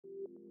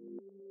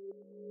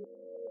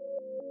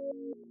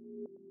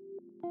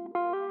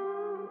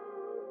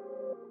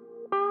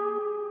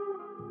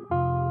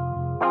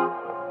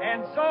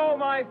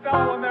my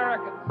fellow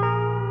Americans,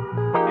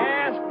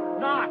 ask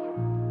not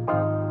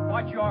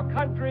what your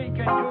country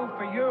can do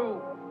for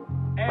you.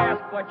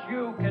 Ask what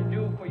you can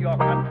do for your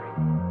country.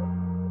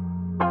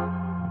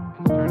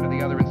 Turned to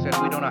the other and said,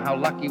 "We don't know how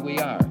lucky we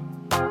are."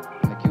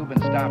 And the Cuban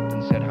stopped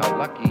and said, "How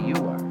lucky you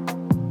are.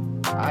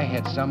 I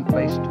had some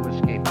place to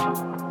escape to."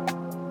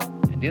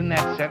 And in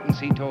that sentence,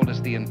 he told us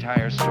the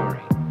entire story.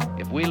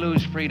 If we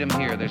lose freedom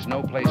here, there's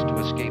no place to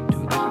escape to.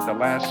 This is the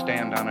last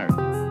stand on earth.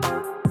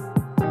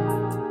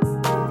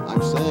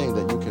 I'm saying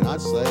that you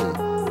cannot say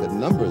that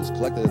numbers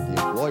collected at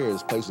the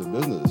employer's place of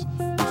business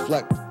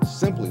reflect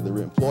simply the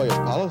employer's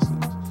policies.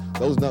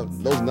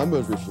 Those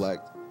numbers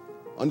reflect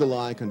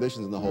underlying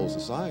conditions in the whole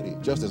society,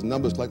 just as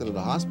numbers collected at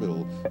a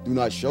hospital do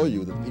not show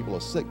you that people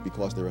are sick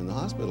because they're in the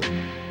hospital.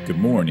 Good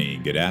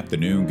morning, good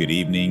afternoon, good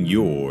evening.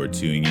 You're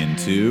tuning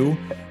into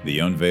The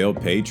Unveiled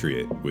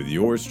Patriot with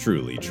yours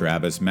truly,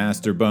 Travis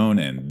Masterbone,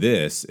 and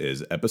this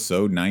is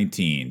episode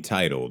 19,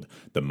 titled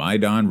The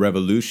Maidan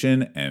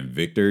Revolution and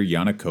Viktor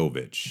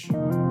Yanukovych.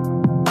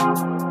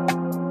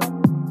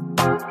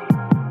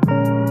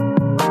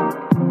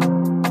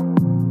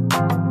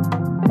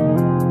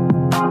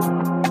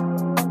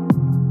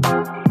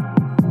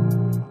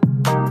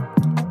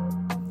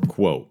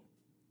 Quote,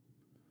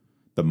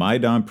 the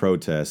Maidan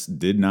protests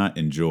did not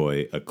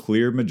enjoy a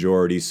clear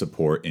majority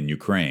support in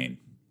Ukraine.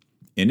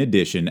 In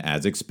addition,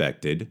 as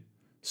expected,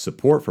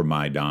 support for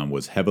Maidan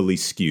was heavily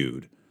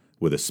skewed,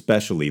 with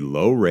especially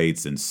low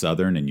rates in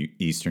southern and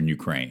eastern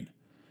Ukraine.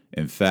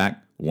 In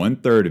fact,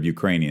 1/3 of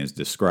Ukrainians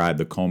described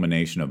the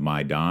culmination of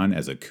Maidan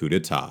as a coup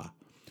d'etat.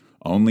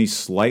 Only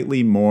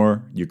slightly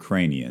more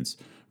Ukrainians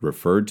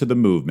referred to the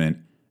movement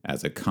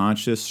as a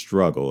conscious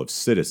struggle of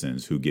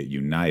citizens who get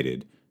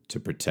united to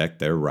protect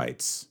their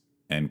rights,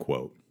 end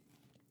quote.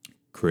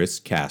 Chris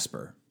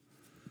Casper.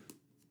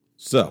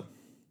 So,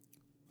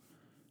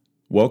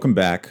 welcome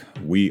back.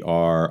 We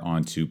are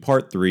on to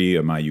part 3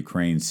 of my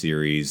Ukraine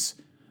series.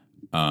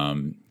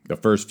 The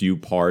first few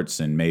parts,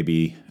 and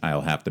maybe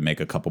I'll have to make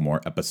a couple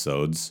more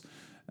episodes.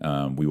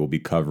 We will be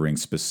covering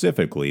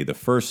specifically the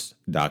first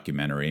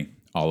documentary,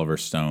 Oliver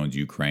Stone's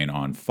Ukraine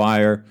on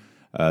Fire.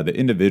 The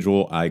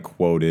individual I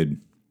quoted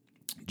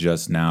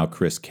just now,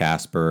 Chris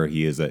Casper,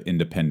 he is an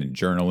independent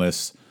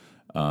journalist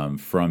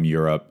from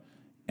Europe,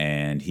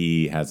 and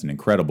he has an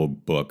incredible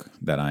book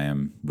that I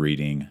am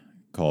reading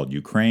called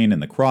Ukraine in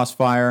the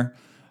Crossfire.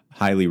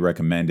 Highly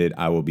recommended.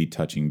 I will be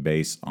touching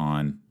base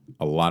on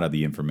a lot of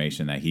the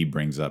information that he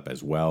brings up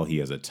as well. He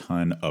has a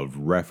ton of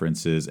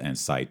references and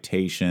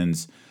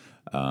citations.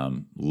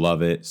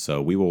 Love it.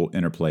 So we will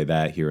interplay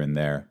that here and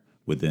there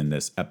within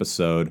this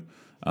episode.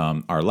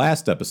 Our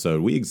last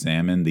episode, we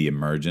examined the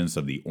emergence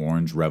of the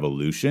Orange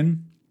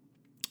Revolution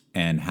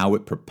and how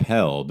it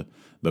propelled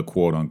the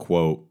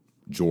quote-unquote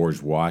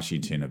George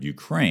Washington of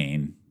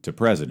Ukraine to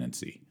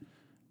presidency,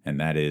 and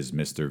that is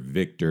Mr.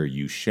 Viktor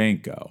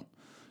Yushchenko.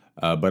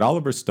 But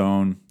Oliver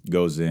Stone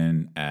goes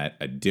in at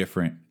a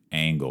different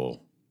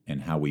angle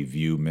in how we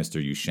view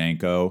Mr.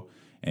 Yushchenko,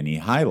 and he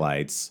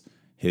highlights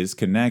his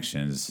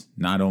connections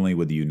not only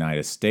with the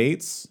United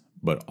States,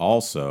 but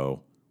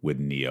also with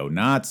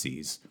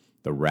neo-Nazis,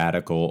 the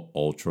radical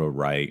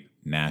ultra-right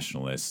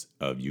nationalists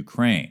of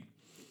Ukraine.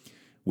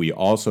 We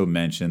also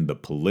mentioned the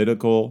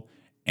political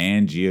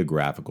and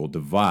geographical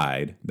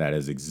divide that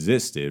has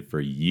existed for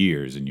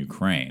years in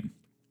Ukraine.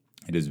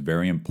 It is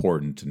very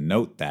important to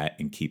note that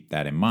and keep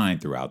that in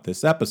mind throughout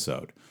this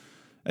episode.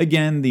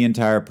 Again, the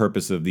entire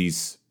purpose of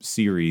these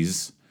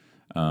series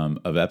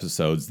of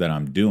episodes that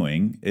I'm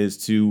doing is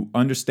to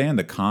understand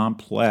the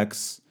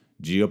complex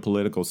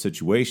geopolitical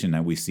situation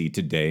that we see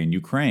today in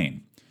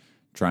Ukraine,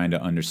 trying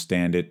to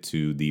understand it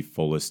to the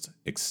fullest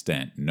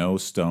extent. No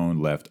stone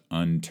left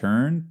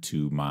unturned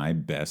to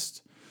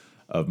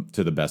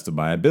the best of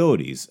my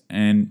abilities.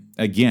 And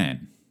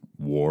again,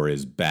 war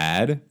is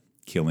bad.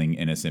 Killing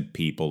innocent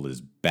people is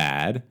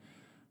bad,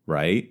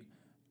 right?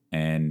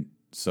 And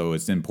so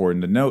it's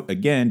important to note,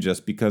 again,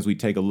 just because we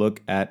take a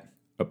look at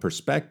a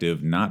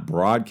perspective not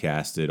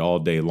broadcasted all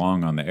day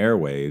long on the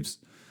airways,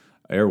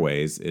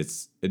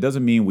 it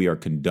doesn't mean we are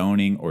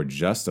condoning or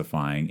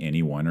justifying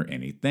anyone or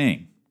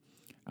anything.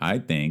 I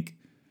think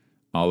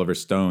Oliver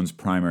Stone's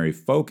primary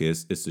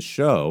focus is to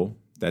show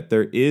that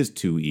there is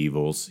two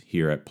evils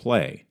here at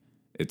play.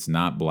 It's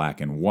not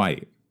black and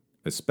white,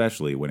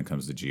 especially when it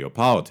comes to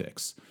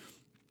geopolitics.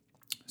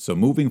 So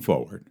moving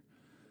forward,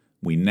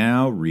 we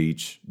now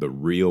reach the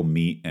real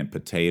meat and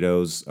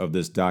potatoes of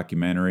this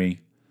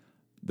documentary,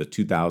 the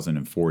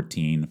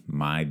 2014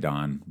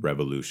 Maidan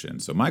Revolution.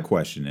 So my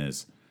question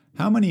is,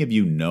 how many of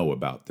you know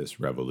about this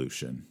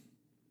revolution?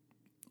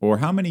 Or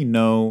how many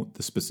know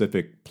the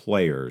specific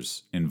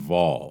players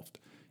involved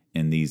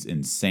in these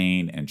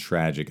insane and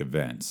tragic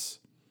events?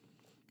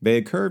 They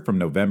occurred from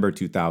November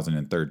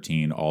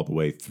 2013 all the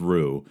way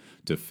through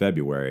to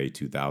February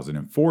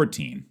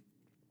 2014.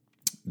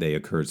 They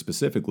occurred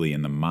specifically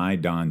in the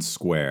Maidan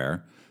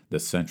Square, the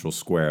central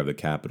square of the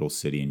capital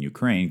city in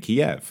Ukraine,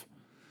 Kiev.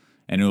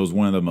 And it was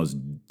one of the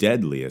most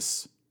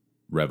deadliest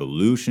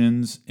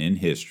revolutions in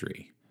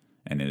history.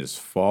 and it is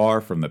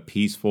far from the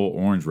peaceful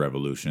Orange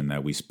Revolution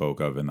that we spoke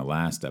of in the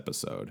last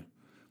episode.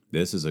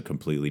 This is a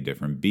completely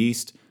different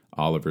beast.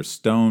 Oliver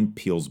Stone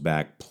peels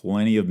back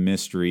plenty of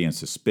mystery and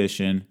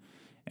suspicion,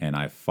 and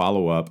I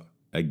follow up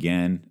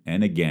again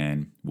and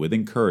again with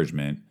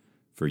encouragement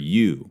for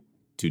you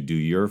to do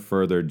your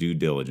further due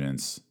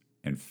diligence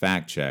and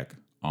fact check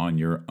on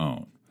your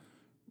own,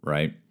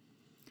 right?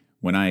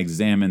 When I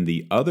examine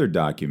the other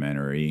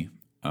documentary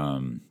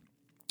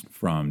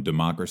from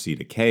Democracy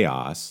to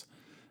Chaos,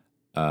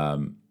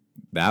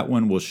 that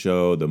one will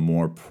show the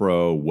more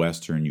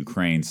pro-Western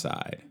Ukraine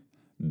side.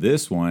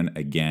 This one,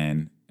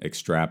 again,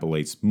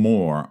 extrapolates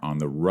more on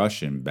the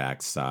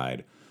Russian-backed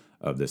side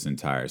of this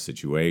entire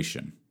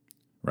situation,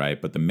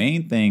 right? But the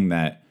main thing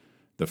that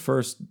the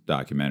first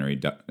documentary,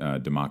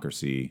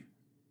 Democracy,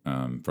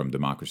 from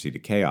Democracy to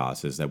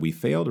Chaos, is that we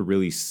fail to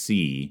really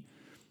see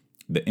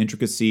the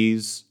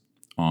intricacies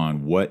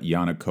on what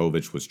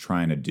Yanukovych was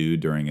trying to do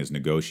during his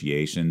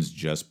negotiations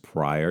just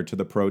prior to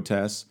the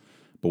protests,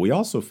 but we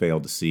also fail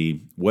to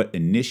see what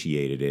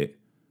initiated it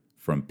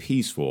from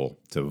peaceful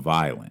to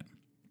violent.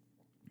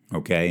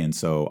 Okay, and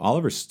so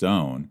Oliver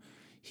Stone,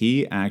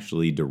 he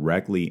actually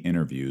directly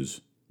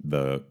interviews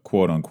the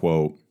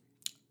quote-unquote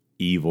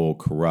evil,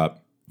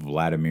 corrupt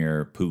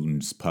Vladimir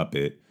Putin's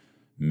puppet,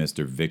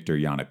 Mr. Viktor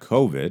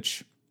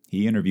Yanukovych.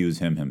 He interviews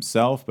him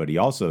himself, but he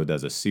also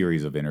does a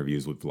series of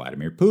interviews with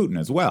Vladimir Putin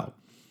as well.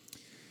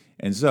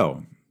 And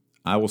so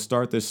I will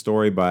start this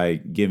story by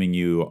giving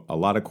you a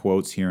lot of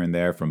quotes here and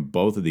there from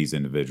both of these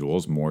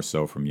individuals, more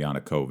so from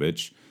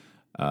Yanukovych,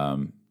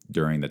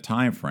 during the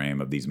time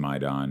frame of these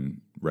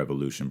Maidan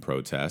revolution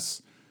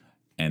protests.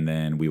 And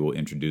then we will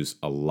introduce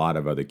a lot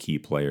of other key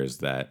players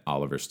that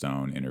Oliver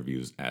Stone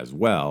interviews as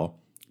well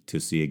to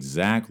see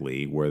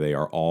exactly where they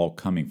are all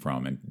coming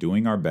from and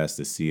doing our best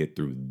to see it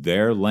through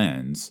their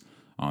lens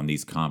on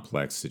these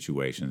complex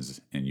situations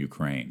in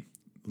Ukraine,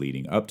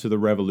 leading up to the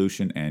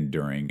revolution and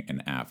during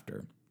and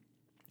after.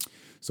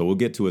 So we'll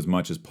get to as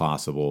much as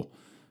possible,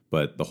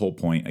 but the whole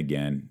point,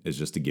 again, is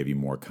just to give you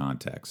more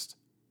context.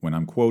 When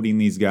I'm quoting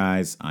these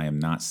guys, I am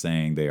not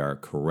saying they are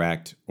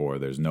correct or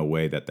there's no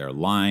way that they're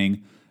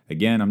lying.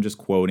 Again, I'm just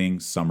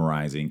quoting,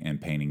 summarizing, and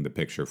painting the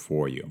picture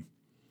for you.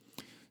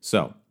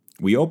 So,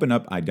 we open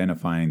up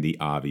identifying the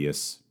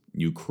obvious.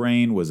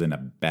 Ukraine was in a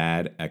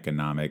bad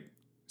economic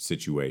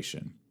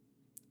situation,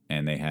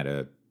 and they had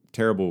a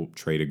terrible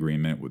trade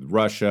agreement with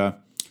Russia.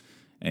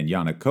 And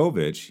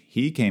Yanukovych,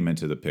 he came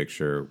into the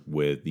picture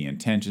with the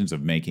intentions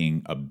of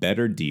making a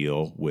better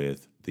deal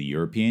with the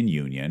European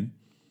Union,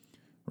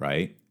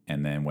 right?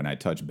 And then when I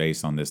touch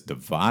base on this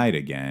divide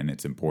again,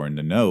 it's important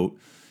to note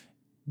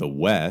the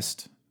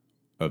West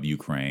of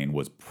Ukraine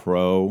was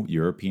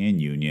pro-European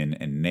Union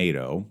and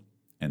NATO,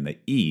 and the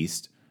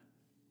East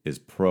is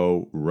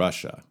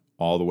pro-Russia,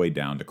 all the way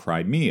down to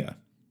Crimea.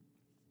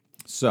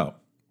 So,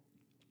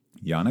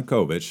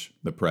 Yanukovych,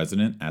 the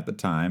president at the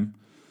time,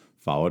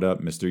 followed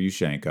up Mr.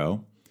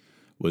 Yushchenko,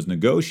 was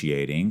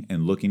negotiating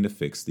and looking to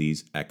fix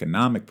these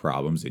economic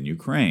problems in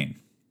Ukraine.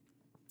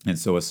 And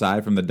so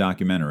aside from the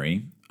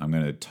documentary, I'm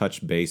going to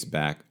touch base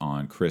back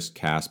on Chris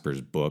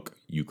Casper's book,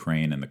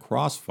 Ukraine in the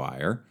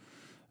Crossfire.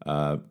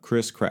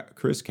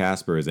 Chris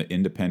Casper is an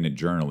independent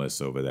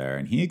journalist over there,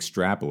 and he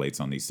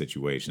extrapolates on these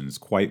situations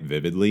quite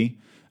vividly,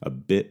 a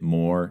bit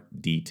more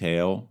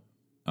detail,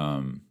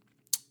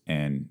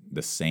 and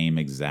the same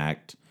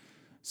exact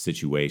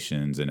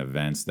situations and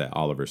events that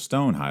Oliver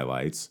Stone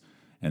highlights.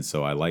 And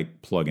so I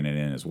like plugging it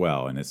in as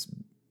well, and it's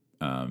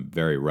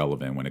very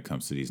relevant when it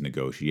comes to these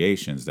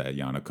negotiations that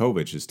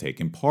Yanukovych is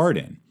taking part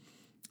in.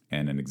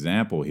 And an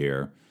example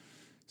here,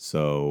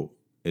 so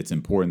it's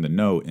important to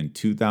note in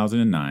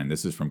 2009,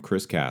 this is from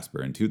Chris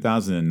Casper, in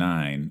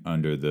 2009,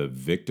 under the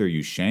Viktor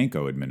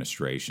Yushchenko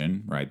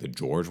administration, right, the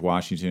George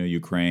Washington of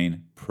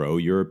Ukraine,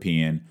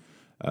 pro-European,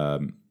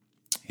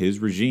 his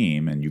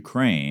regime in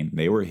Ukraine,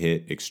 they were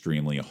hit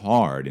extremely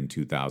hard in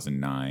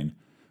 2009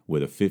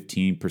 with a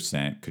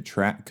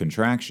 15%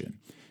 contraction.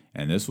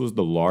 And this was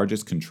the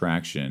largest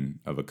contraction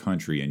of a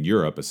country in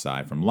Europe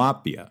aside from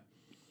Latvia.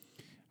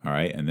 All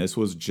right, and this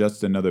was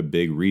just another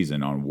big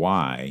reason on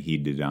why he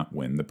did not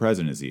win the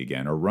presidency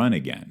again or run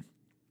again.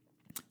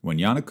 When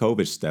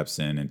Yanukovych steps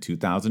in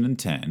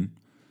 2010,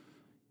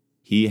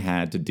 he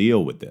had to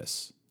deal with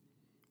this,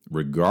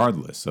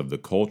 regardless of the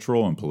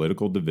cultural and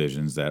political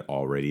divisions that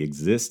already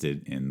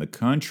existed in the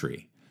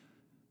country,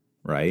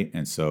 right?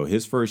 And so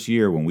his first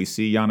year, when we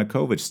see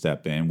Yanukovych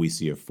step in, we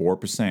see a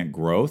 4%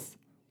 growth,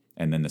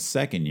 and then the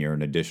second year,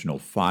 an additional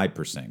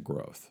 5%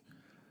 growth.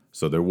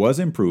 So there was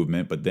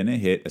improvement, but then it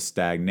hit a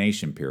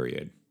stagnation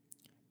period,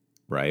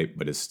 right?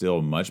 But it's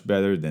still much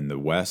better than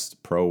the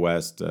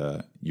pro-West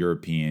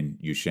European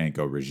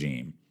Yushchenko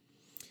regime.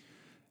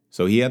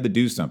 So he had to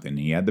do something.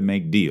 He had to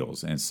make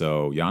deals. And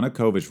so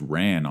Yanukovych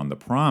ran on the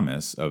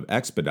promise of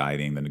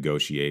expediting the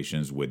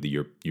negotiations with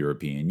the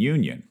European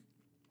Union.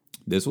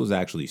 This was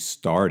actually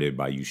started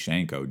by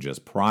Yushchenko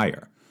just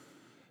prior.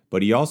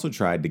 But he also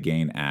tried to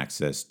gain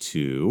access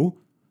to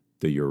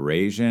the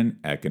Eurasian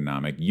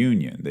Economic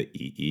Union, the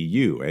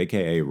EEU,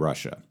 aka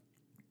Russia.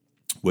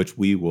 which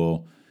he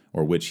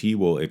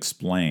will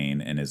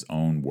explain in his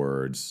own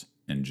words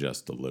in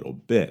just a little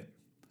bit.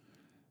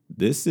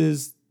 This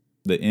is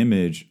the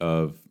image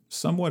of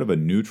somewhat of a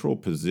neutral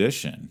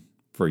position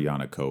for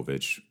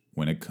Yanukovych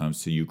when it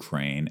comes to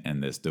Ukraine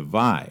and this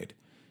divide.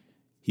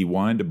 He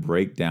wanted to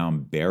break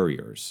down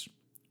barriers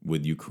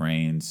with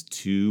Ukraine's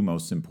two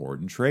most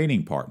important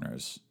trading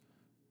partners.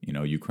 You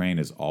know, Ukraine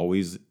is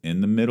always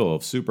in the middle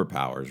of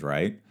superpowers,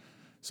 right?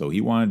 So he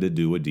wanted to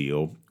do a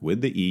deal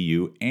with the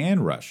EU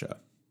and Russia.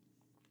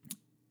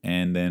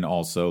 And then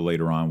also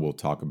later on, we'll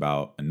talk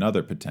about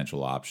another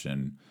potential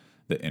option,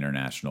 the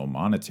International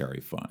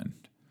Monetary Fund.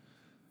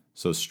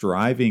 So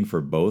striving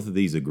for both of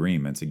these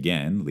agreements,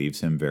 again,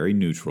 leaves him very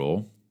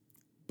neutral,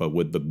 but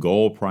with the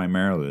goal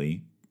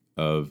primarily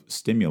of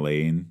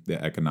stimulating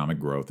the economic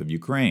growth of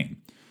Ukraine.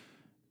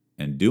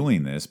 And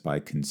doing this by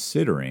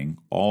considering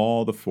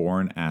all the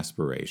foreign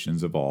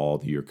aspirations of all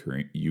the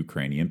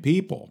Ukrainian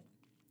people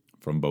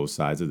from both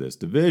sides of this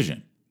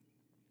division.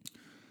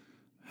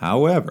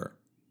 However,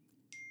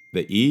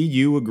 the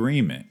EU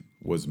agreement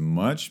was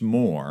much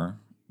more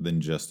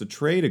than just a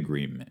trade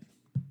agreement.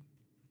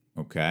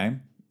 Okay?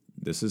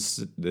 This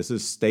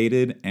is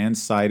stated and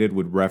cited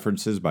with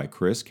references by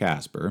Chris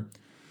Casper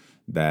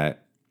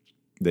that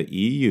the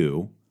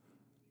EU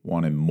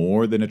wanted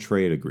more than a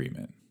trade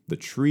agreement. The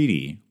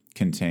treaty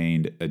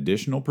contained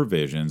additional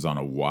provisions on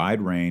a wide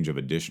range of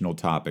additional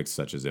topics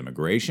such as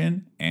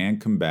immigration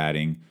and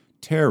combating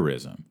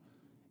terrorism.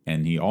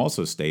 And he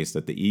also states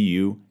that the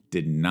EU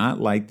did not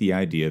like the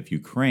idea of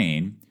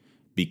Ukraine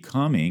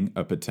becoming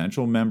a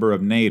potential member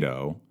of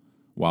NATO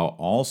while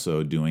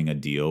also doing a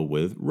deal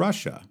with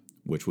Russia,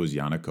 which was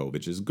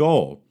Yanukovych's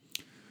goal.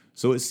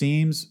 So it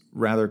seems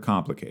rather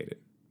complicated.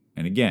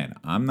 And again,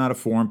 I'm not a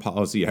foreign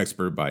policy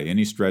expert by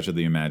any stretch of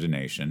the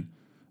imagination,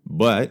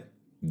 but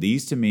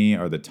these to me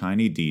are the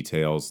tiny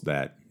details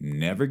that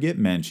never get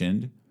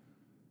mentioned,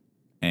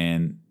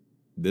 and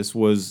this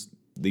was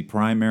the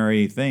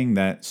primary thing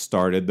that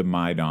started the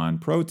Maidan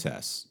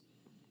protests.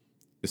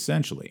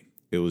 Essentially,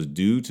 it was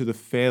due to the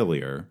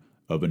failure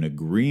of an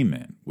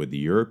agreement with the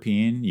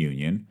European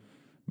Union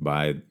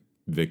by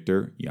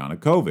Viktor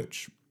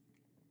Yanukovych.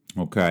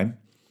 Okay?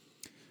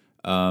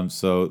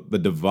 So the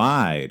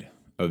divide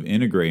of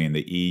integrating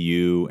the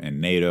EU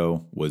and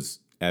NATO was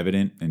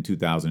evident in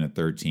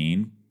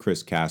 2013.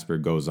 Chris Casper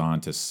goes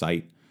on to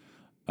cite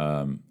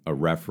a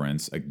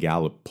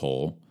Gallup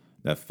poll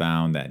that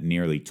found that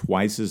nearly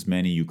twice as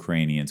many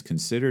Ukrainians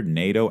considered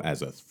NATO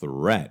as a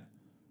threat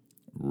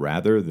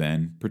rather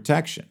than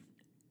protection.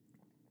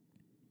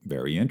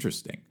 Very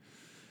interesting.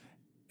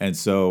 And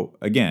so,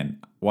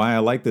 again, why I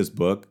like this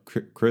book,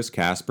 Chris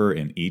Casper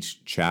in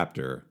each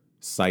chapter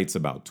cites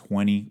about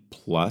 20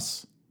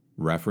 plus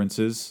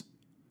references,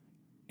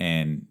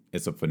 and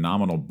it's a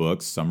phenomenal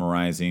book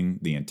summarizing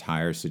the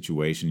entire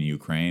situation in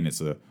Ukraine.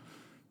 It's a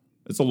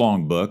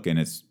long book, and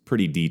it's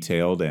pretty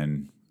detailed,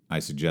 and I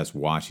suggest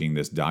watching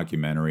this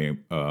documentary,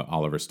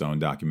 Oliver Stone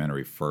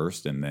documentary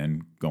first, and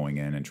then going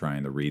in and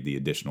trying to read the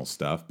additional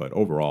stuff. But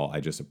overall, I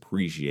just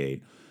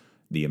appreciate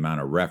the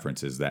amount of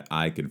references that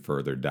I can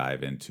further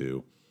dive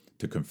into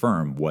to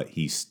confirm what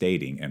he's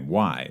stating and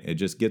why. It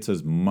just gets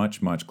us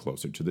much, much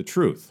closer to the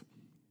truth.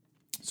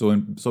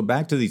 So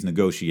back to these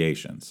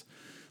negotiations.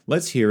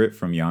 Let's hear it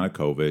from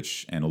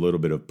Yanukovych and a little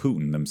bit of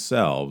Putin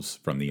themselves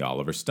from the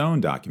Oliver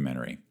Stone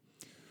documentary.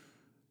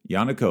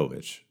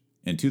 Yanukovych,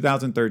 in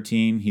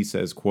 2013, he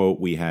says, quote,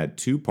 "We had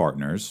two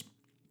partners.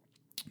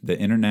 The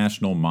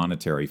International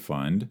Monetary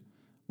Fund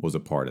was a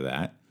part of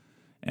that.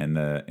 And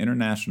the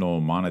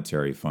International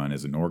Monetary Fund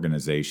is an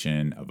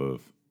organization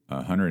of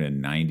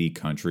 190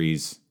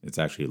 countries. It's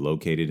actually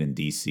located in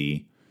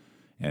D.C.,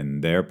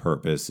 and their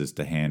purpose is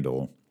to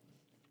handle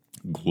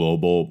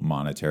global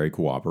monetary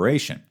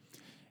cooperation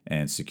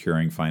and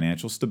securing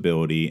financial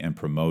stability and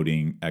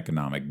promoting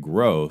economic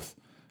growth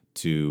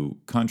to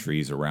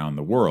countries around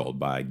the world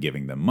by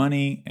giving them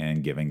money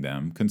and giving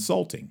them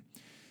consulting.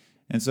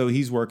 And so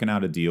he's working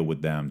out a deal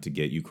with them to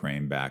get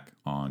Ukraine back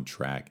on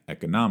track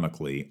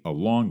economically,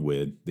 along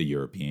with the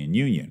European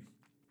Union."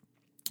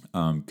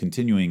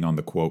 Continuing on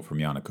the quote from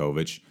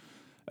Yanukovych,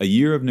 "A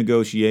year of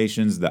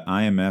negotiations, the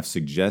IMF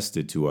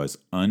suggested to us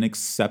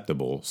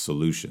unacceptable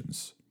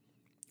solutions.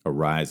 A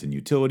rise in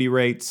utility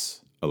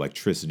rates,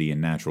 electricity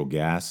and natural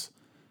gas.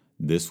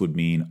 This would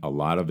mean a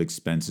lot of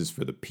expenses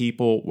for the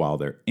people while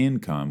their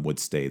income would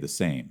stay the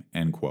same."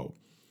 End quote.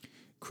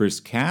 Chris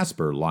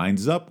Casper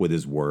lines up with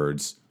his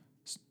words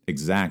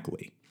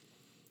exactly.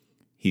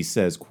 He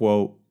says,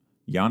 quote,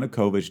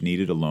 "Yanukovych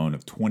needed a loan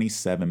of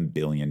 $27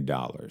 billion.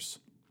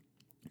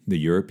 The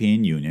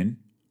European Union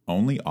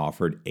only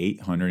offered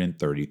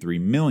 $833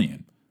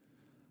 million.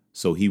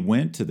 So he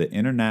went to the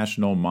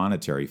International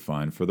Monetary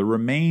Fund for the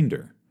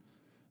remainder.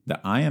 The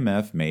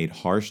IMF made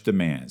harsh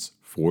demands,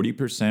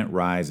 40%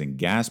 rise in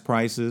gas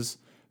prices,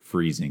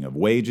 freezing of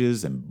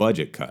wages, and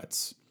budget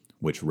cuts,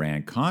 which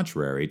ran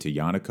contrary to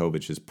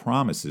Yanukovych's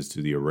promises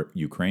to the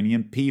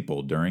Ukrainian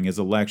people during his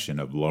election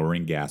of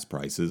lowering gas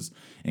prices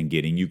and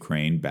getting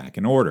Ukraine back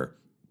in order.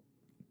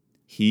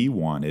 He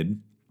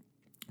wanted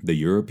the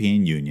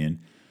European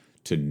Union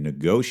to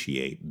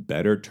negotiate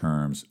better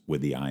terms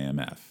with the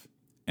IMF,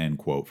 end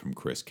quote from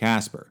Chris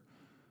Casper.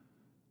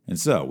 And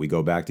so we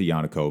go back to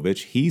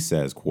Yanukovych. He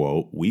says,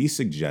 quote, we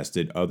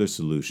suggested other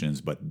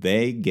solutions, but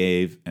they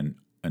gave an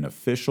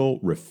official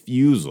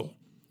refusal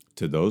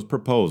to those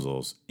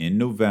proposals in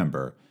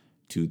November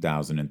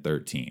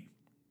 2013.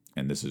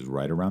 And this is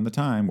right around the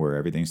time where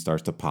everything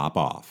starts to pop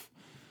off.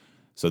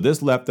 So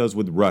this left us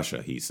with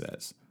Russia, he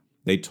says.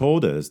 They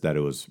told us that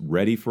it was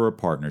ready for a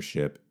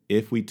partnership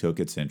if we took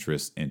its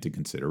interests into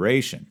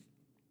consideration.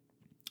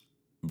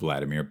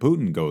 Vladimir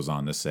Putin goes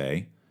on to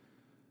say,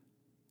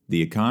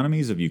 the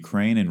economies of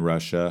Ukraine and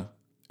Russia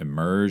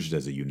emerged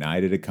as a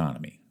united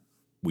economy.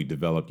 We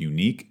developed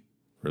unique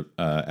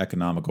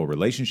economical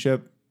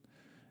relationship,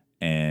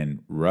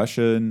 and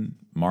Russian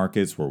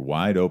markets were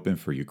wide open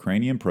for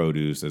Ukrainian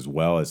produce as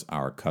well as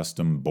our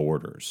custom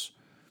borders.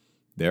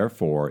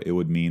 Therefore, it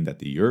would mean that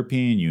the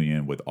European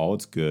Union, with all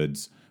its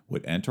goods,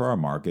 would enter our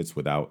markets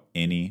without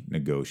any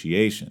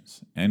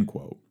negotiations, end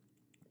quote.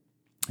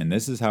 And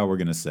this is how we're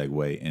going to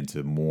segue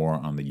into more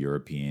on the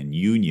European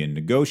Union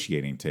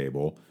negotiating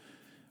table,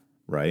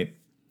 right?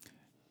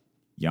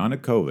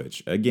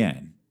 Yanukovych,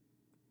 again,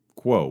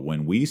 quote,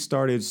 when we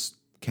started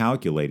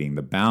calculating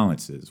the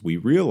balances, we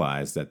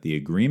realized that the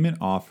agreement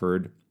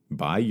offered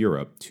by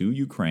Europe to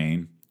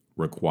Ukraine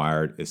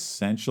required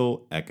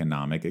essential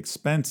economic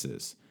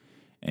expenses,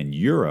 and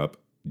Europe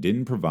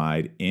didn't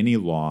provide any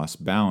loss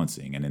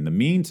balancing. And in the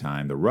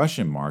meantime, the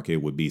Russian market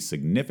would be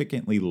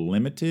significantly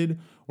limited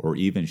or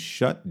even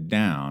shut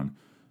down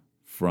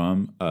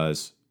from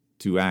us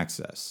to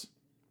access,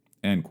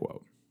 end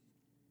quote.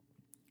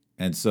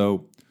 And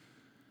so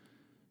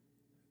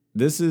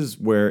this is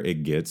where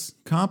it gets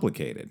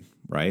complicated,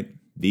 right?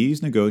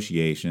 These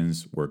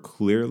negotiations were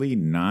clearly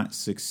not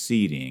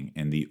succeeding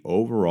in the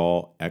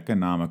overall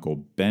economical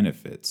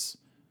benefits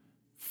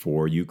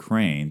for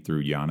Ukraine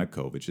through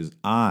Yanukovych's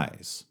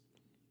eyes.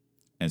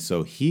 And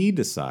so he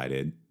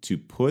decided to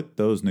put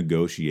those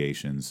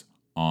negotiations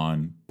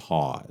on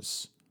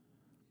pause.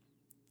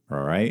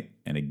 All right?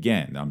 And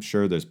again, I'm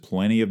sure there's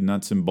plenty of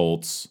nuts and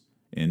bolts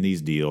in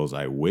these deals.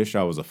 I wish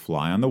I was a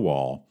fly on the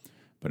wall,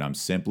 but I'm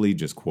simply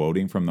just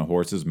quoting from the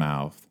horse's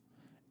mouth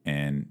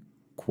and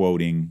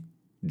quoting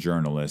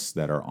journalists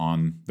that are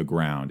on the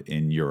ground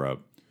in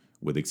Europe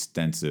with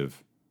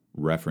extensive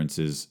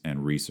references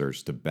and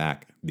research to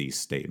back these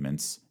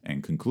statements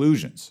and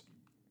conclusions.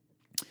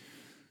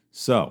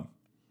 So,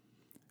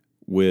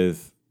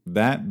 with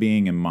that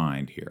being in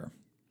mind here,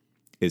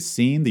 it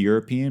seemed the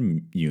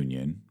European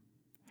Union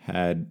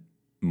had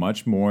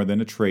much more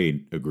than a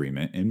trade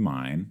agreement in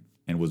mind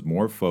and was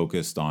more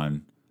focused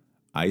on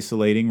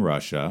isolating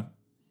Russia,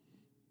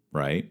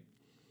 right?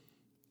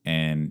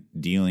 And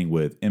dealing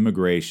with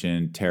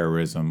immigration,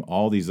 terrorism,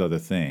 all these other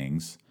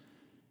things.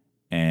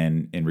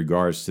 And in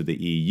regards to the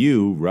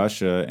EU,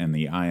 Russia, and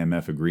the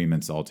IMF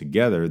agreements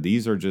altogether,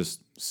 these are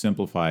just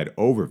simplified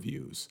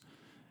overviews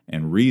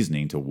and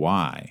reasoning to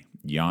why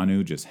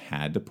Yanu just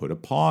had to put a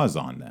pause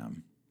on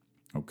them,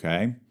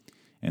 okay?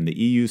 And the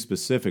EU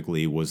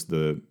specifically was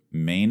the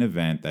main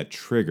event that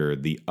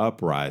triggered the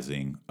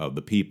uprising of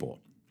the people.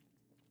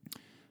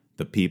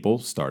 The people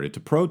started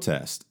to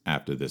protest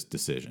after this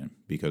decision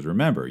because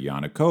remember,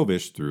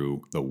 Yanukovych,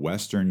 through the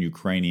Western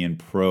Ukrainian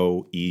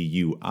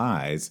pro-EU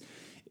eyes,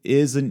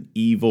 is an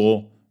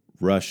evil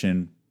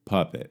Russian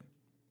puppet.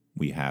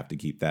 We have to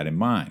keep that in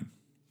mind.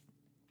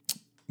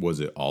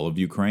 Was it all of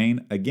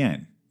Ukraine?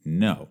 Again,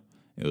 no.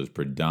 It was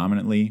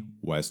predominantly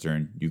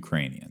Western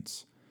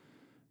Ukrainians,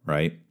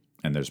 right?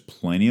 And there's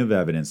plenty of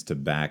evidence to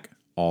back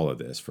all of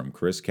this, from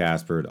Chris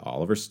Casper to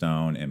Oliver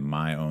Stone and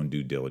my own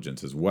due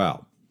diligence as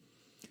well.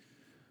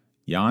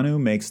 Yanu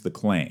makes the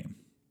claim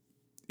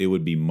it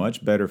would be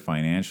much better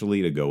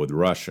financially to go with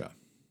Russia.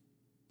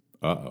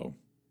 Uh-oh,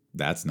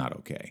 that's not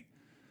okay.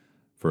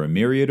 For a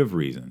myriad of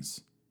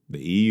reasons, the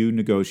EU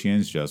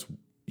negotiations just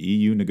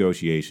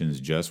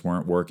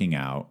weren't working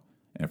out,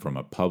 and from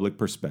a public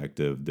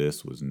perspective,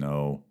 this was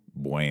no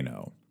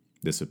bueno.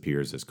 This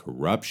appears as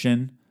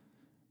corruption,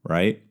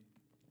 right?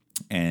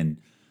 And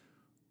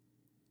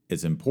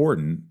it's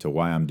important to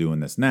why I'm doing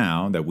this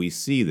now that we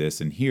see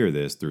this and hear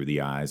this through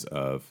the eyes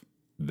of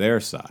their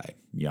side,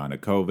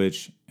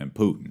 Yanukovych and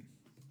Putin.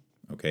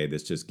 Okay,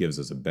 this just gives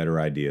us a better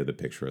idea of the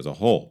picture as a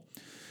whole.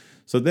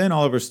 So then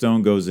Oliver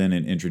Stone goes in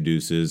and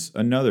introduces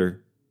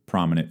another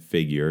prominent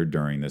figure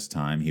during this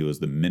time. He was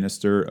the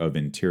Minister of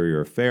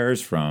Interior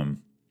Affairs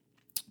from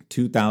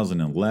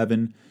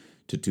 2011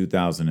 to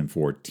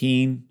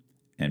 2014,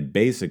 and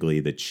basically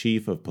the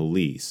chief of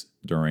police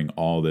during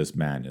all this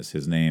madness.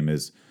 His name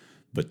is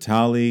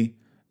Vitaly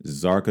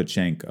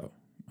Zarkochenko.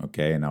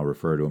 Okay, and I'll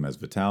refer to him as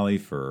Vitaly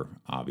for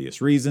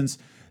obvious reasons.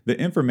 The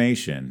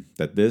information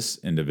that this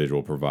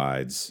individual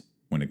provides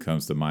when it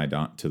comes to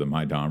the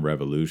Maidan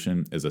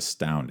revolution is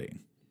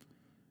astounding.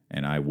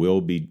 And I will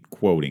be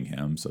quoting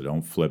him, so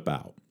don't flip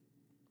out.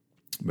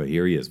 But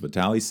here he is.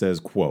 Vitaly says,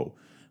 quote,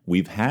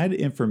 "We've had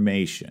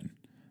information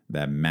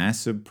that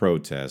massive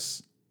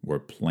protests were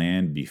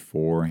planned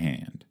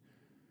beforehand.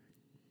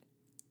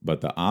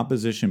 But the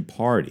opposition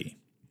party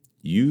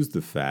used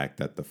the fact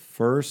that the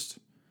first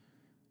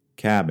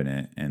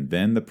cabinet and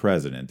then the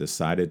president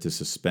decided to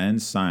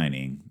suspend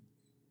signing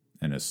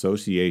an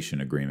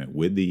association agreement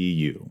with the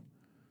EU.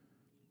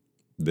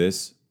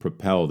 This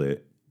propelled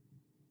it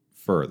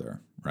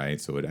further, right?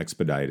 So it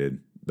expedited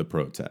the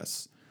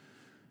protests.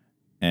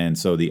 And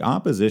so the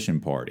opposition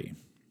party,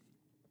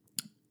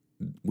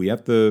 we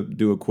have to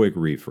do a quick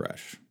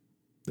refresh.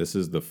 This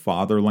is the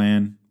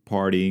Fatherland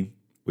Party.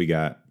 We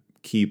got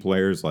key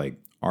players like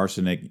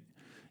Arsenic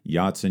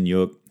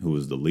Yatsenyuk, who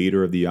was the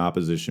leader of the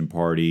opposition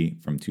party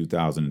from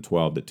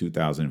 2012 to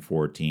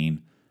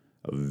 2014.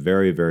 A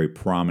very, very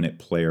prominent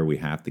player we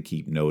have to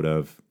keep note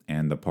of,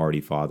 and the party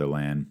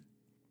Fatherland.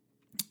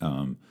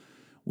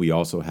 We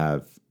also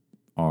have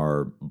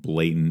our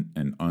blatant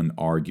and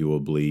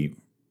unarguably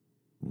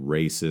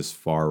racist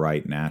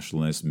far-right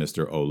nationalist,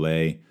 Mr.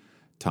 Ole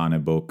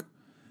Tanebuk.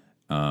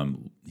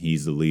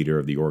 He's the leader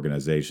of the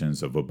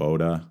organizations of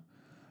Svoboda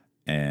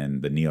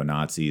and the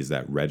neo-Nazis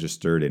that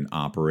registered and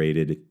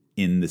operated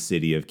in the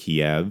city of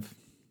Kiev.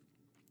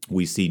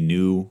 We see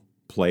new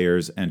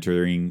players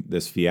entering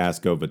this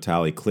fiasco.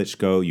 Vitaly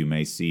Klitschko, you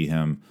may see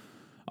him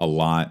a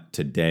lot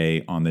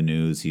today on the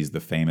news. He's the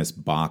famous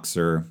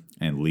boxer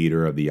and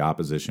leader of the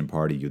opposition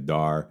party,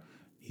 Udar.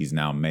 He's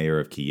now mayor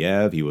of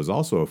Kiev. He was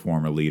also a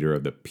former leader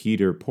of the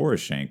Peter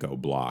Poroshenko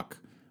bloc,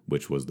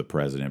 which was the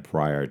president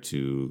prior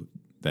to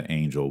the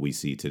angel we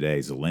see today,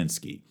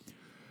 Zelensky.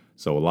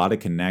 So a lot of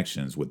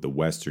connections with the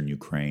Western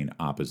Ukraine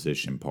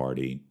opposition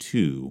party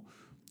to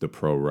the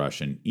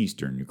pro-Russian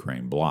Eastern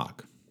Ukraine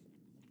bloc.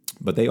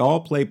 But they all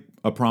play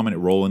a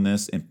prominent role in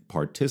this, in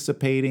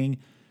participating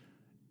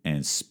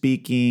and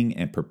speaking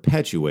and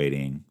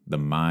perpetuating the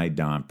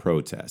Maidan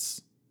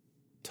protests.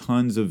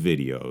 Tons of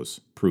videos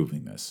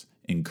proving this,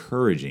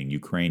 encouraging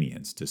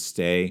Ukrainians to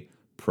stay,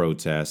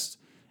 protest,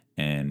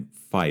 and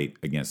fight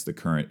against the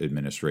current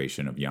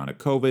administration of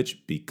Yanukovych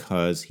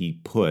because he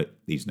put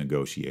these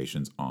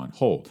negotiations on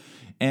hold.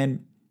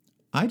 And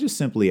I just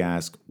simply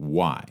ask,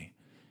 why?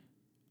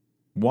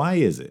 Why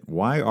is it?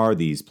 Why are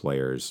these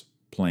players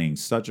playing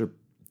such a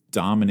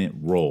dominant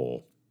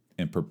role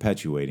in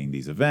perpetuating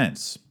these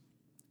events?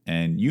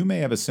 And you may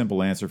have a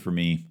simple answer for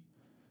me,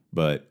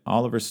 but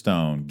Oliver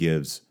Stone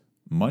gives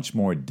much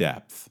more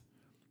depth,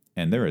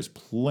 and there is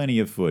plenty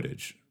of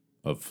footage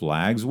of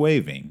flags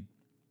waving,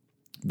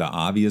 the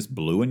obvious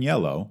blue and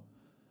yellow,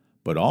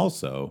 but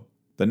also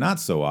the not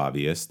so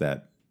obvious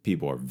that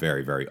people are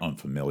very, very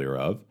unfamiliar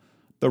of,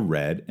 the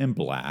red and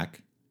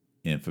black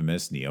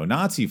infamous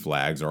neo-Nazi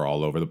flags are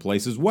all over the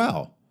place as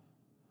well.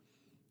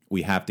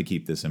 We have to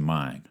keep this in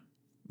mind.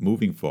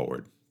 Moving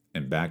forward,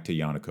 and back to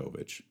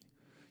Yanukovych.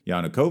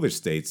 Yanukovych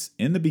states,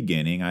 in the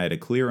beginning, I had a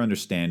clear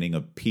understanding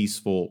of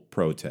peaceful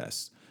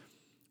protests.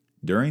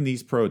 During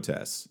these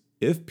protests,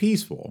 if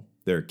peaceful,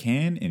 there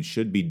can and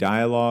should be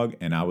dialogue,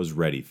 and I was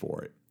ready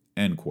for it.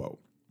 End quote.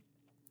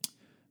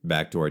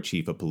 Back to our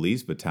chief of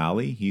police,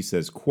 Vitaly, he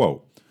says,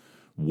 quote,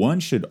 one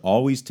should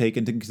always take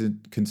into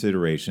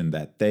consideration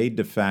that they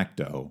de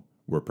facto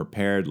were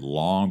prepared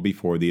long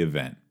before the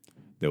event.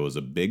 There was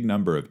a big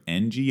number of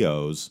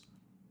NGOs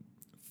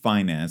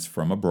financed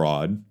from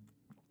abroad,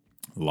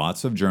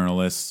 lots of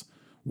journalists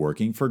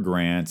working for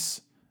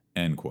grants,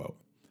 end quote.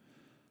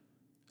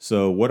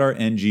 So what are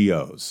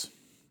NGOs?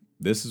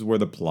 This is where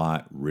the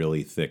plot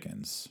really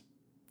thickens,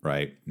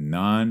 right?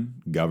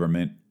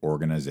 Non-government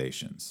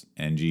organizations,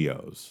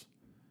 NGOs.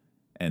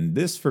 And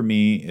this, for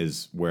me,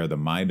 is where the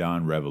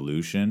Maidan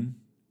revolution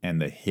and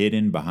the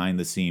hidden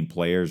behind-the-scene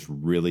players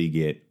really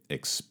get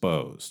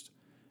exposed.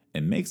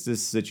 It makes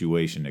this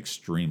situation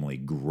extremely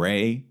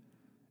gray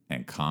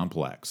and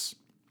complex.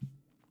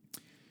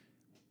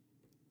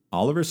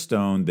 Oliver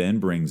Stone then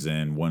brings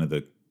in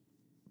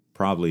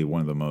probably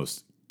one of the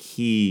most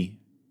key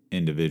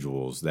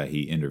individuals that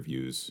he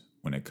interviews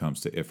when it comes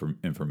to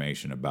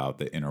information about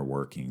the inner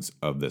workings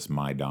of this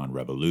Maidan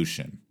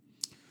revolution.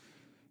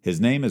 His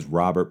name is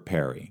Robert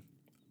Perry,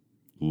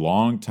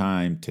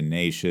 longtime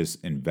tenacious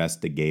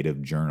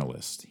investigative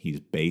journalist. He's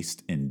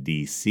based in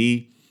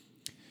D.C.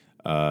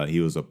 He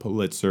was a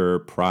Pulitzer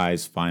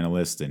Prize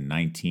finalist in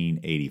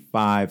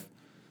 1985,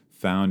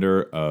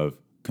 founder of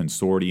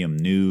Consortium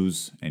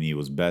News, and he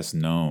was best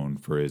known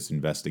for his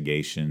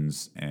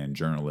investigations and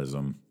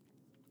journalism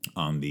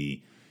on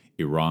the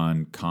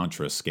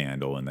Iran-Contra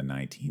scandal in the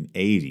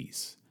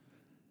 1980s.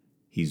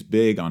 He's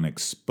big on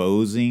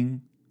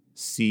exposing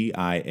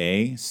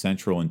CIA,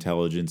 Central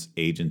Intelligence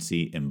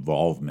Agency,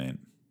 involvement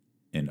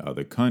in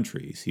other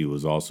countries. He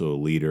was also a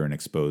leader in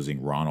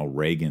exposing Ronald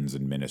Reagan's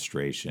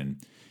administration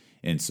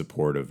in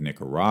support of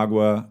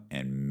Nicaragua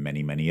and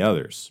many, many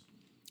others.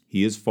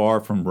 He is far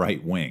from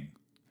right-wing.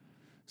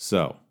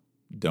 So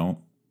don't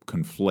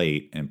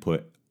conflate and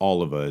put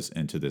all of us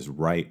into this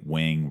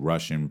right-wing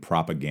Russian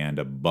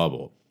propaganda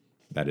bubble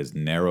that is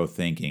narrow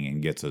thinking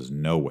and gets us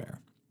nowhere.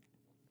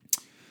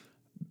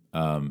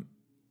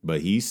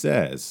 But he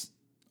says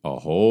a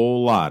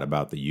whole lot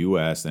about the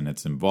U.S. and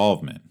its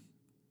involvement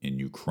in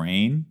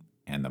Ukraine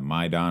and the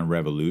Maidan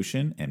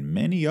revolution and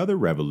many other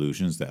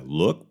revolutions that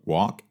look,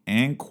 walk,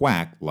 and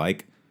quack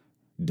like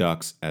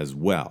ducks as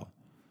well.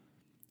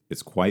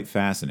 It's quite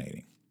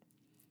fascinating.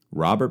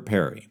 Robert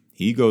Perry,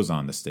 he goes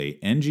on to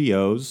state,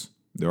 NGOs,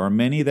 there are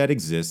many that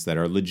exist that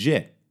are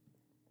legit,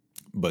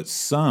 but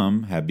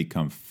some have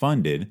become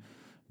funded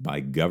by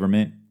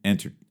government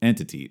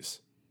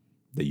entities.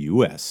 The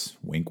U.S.,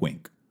 wink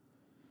wink,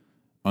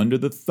 under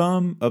the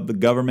thumb of the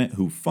government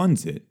who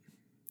funds it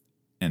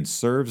and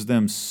serves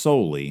them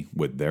solely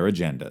with their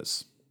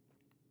agendas,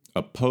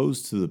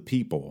 opposed to the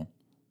people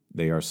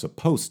they are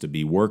supposed to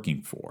be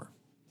working for.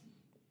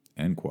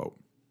 End quote.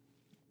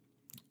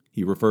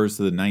 He refers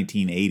to the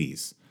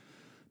 1980s,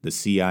 the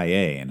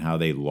CIA, and how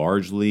they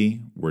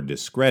largely were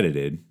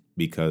discredited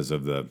because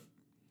of the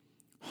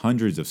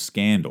hundreds of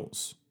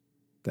scandals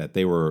that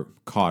they were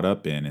caught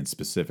up in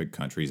specific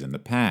countries in the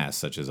past,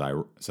 such as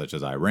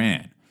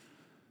Iran,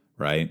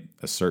 right?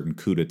 A certain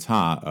coup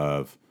d'etat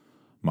of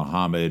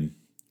Mohammed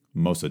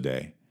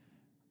Mossadegh.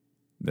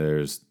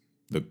 There's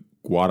the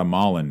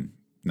Guatemalan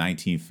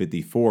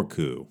 1954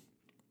 coup,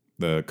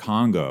 the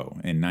Congo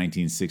in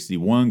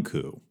 1961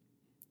 coup,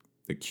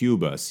 the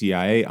Cuba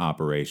CIA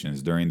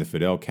operations during the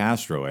Fidel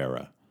Castro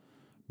era,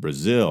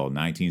 Brazil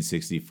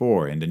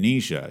 1964,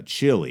 Indonesia,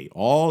 Chile,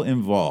 all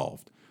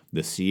involved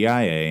the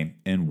CIA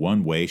in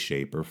one way,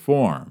 shape, or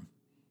form,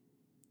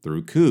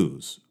 through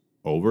coups,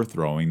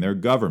 overthrowing their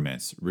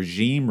governments,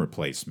 regime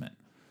replacement.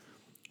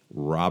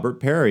 Robert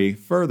Perry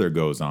further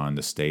goes on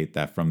to state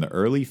that from the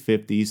early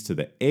 50s to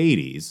the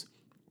 80s,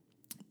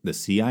 the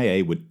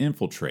CIA would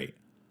infiltrate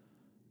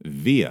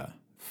via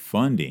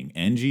funding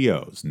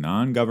NGOs,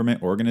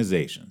 non-government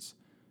organizations,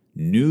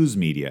 news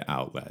media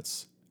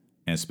outlets,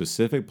 and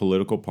specific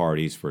political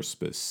parties for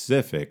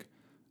specific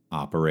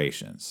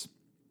operations.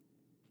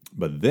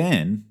 But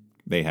then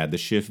they had to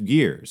shift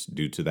gears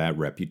due to that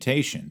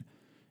reputation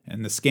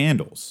and the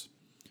scandals.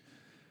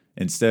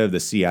 Instead of the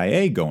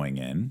CIA going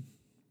in,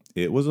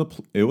 it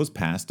was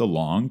passed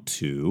along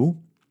to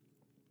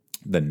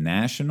the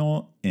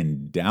National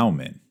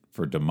Endowment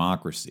for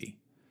Democracy,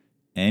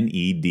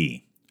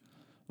 NED.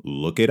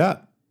 Look it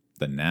up.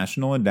 The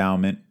National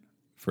Endowment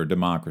for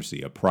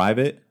Democracy, a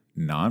private,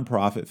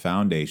 nonprofit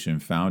foundation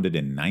founded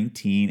in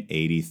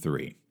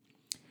 1983,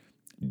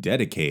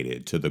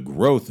 dedicated to the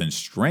growth and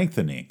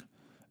strengthening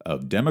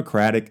of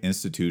democratic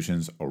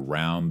institutions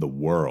around the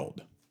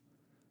world.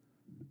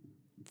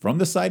 From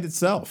the site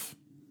itself,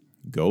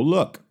 go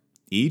look.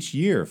 Each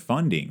year,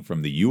 funding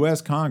from the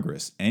U.S.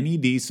 Congress,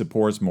 NED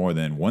supports more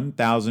than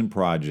 1,000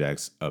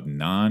 projects of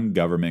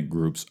non-government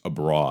groups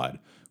abroad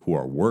who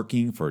are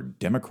working for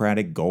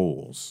democratic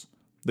goals.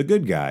 The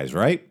good guys,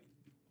 right?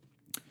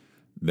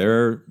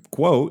 Their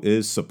quote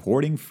is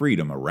supporting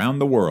freedom around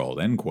the world,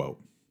 end quote.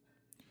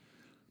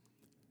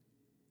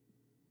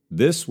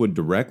 This would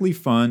directly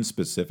fund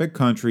specific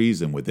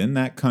countries, and within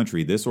that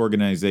country, this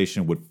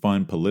organization would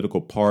fund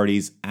political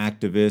parties,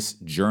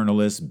 activists,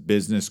 journalists,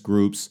 business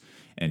groups,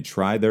 and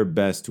try their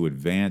best to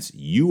advance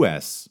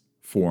U.S.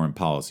 foreign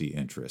policy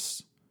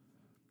interests,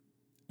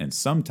 and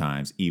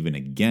sometimes even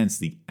against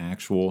the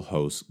actual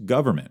host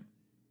government.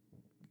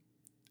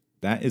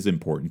 That is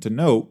important to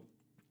note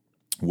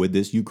with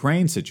this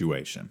Ukraine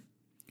situation.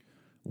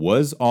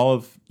 Was all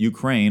of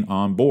Ukraine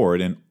on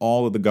board and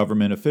all of the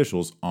government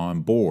officials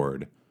on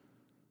board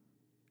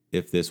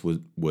if this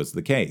was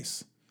the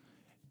case?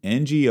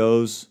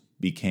 NGOs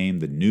became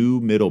the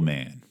new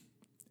middleman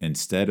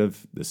instead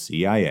of the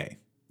CIA.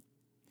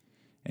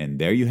 And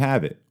there you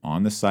have it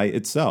on the site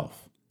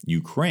itself.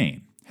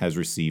 Ukraine has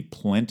received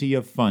plenty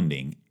of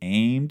funding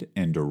aimed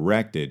and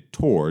directed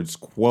towards,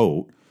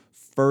 quote,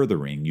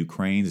 furthering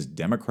Ukraine's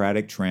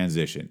democratic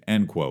transition,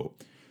 end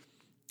quote.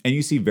 And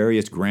you see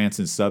various grants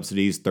and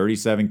subsidies,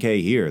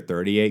 $37K here,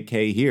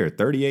 $38K here,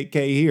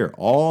 $38K here,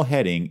 all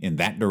heading in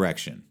that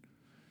direction.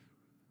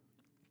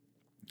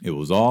 It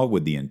was all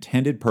with the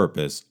intended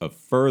purpose of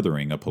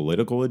furthering a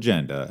political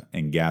agenda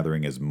and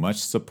gathering as much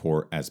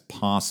support as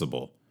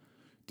possible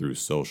through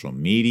social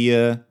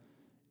media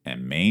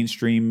and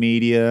mainstream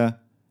media,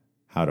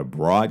 how to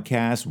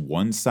broadcast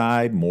one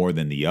side more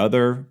than the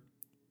other,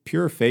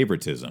 pure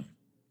favoritism,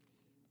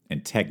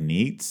 and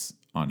techniques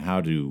on how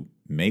to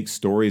make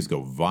stories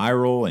go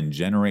viral and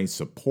generate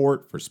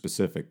support for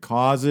specific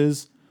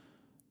causes.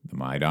 The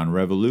Maidan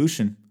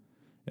Revolution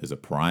is a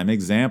prime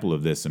example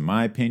of this, in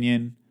my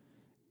opinion,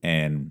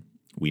 and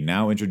we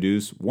now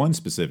introduce one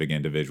specific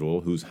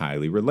individual who's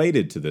highly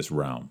related to this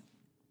realm,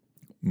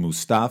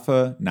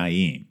 Mustafa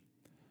Naim.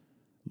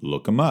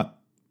 Look him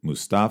up,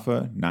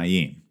 Mustafa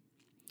Naim,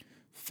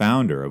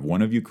 founder of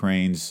one of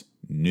Ukraine's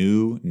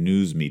new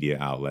news media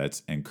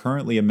outlets and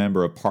currently a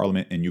member of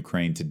parliament in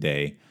Ukraine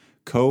today,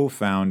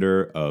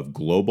 co-founder of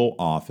Global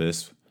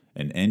Office,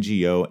 an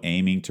NGO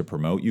aiming to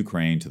promote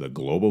Ukraine to the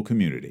global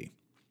community.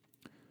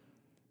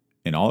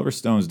 In Oliver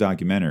Stone's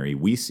documentary,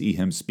 we see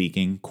him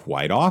speaking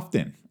quite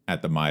often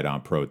at the Maidan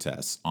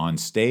protests, on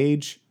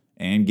stage,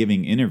 and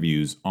giving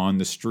interviews on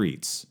the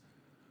streets,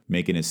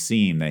 making it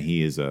seem that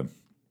he is a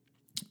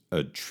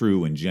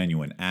true and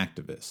genuine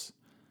activist.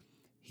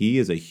 He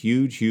is a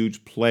huge,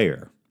 huge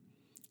player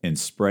in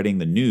spreading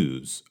the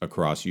news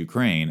across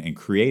Ukraine and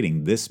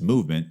creating this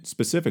movement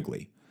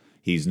specifically.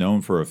 He's known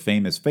for a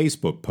famous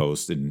Facebook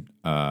post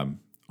on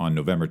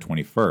November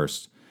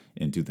 21st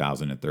in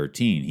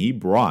 2013. He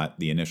brought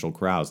the initial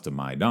crowds to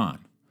Maidan,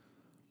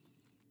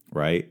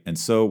 right? And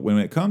so when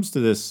it comes to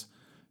this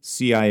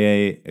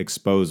CIA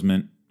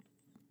exposement,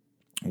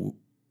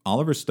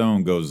 Oliver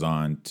Stone goes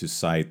on to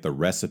cite the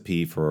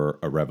recipe for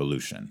a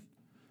revolution,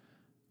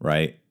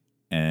 right?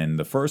 And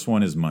the first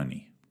one is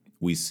money.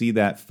 We see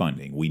that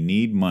funding. We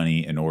need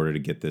money in order to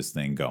get this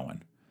thing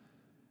going.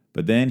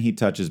 But then he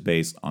touches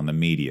base on the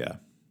media,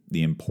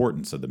 the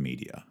importance of the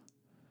media,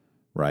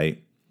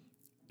 right?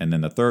 And then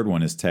the third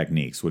one is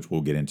techniques, which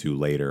we'll get into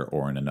later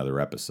or in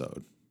another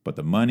episode. But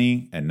the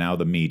money and now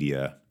the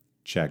media,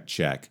 check,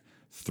 check.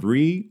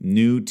 3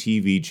 new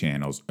TV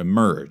channels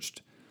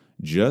emerged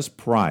just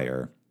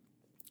prior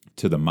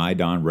to the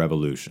Maidan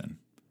Revolution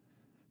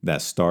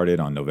that started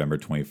on November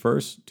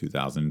 21st,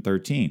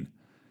 2013.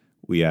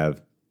 We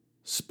have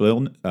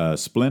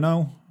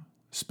Spilino.tv,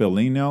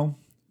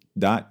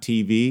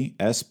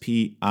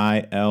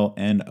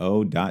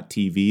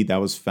 Spilno.tv, that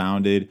was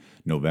founded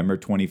November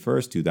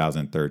 21st,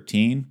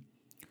 2013.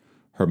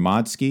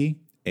 Hromadske,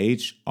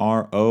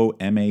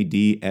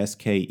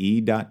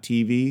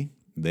 HROMADSKE.tv,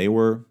 they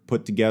were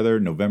put together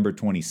November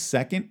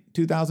 22nd,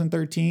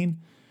 2013.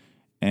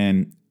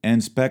 And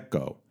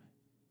Enspecco,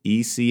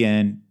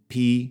 ECNPECO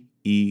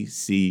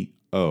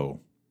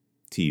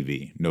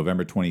TV,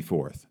 November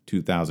 24th,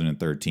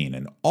 2013.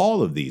 And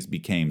all of these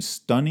became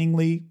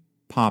stunningly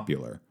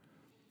popular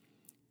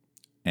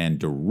and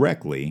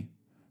directly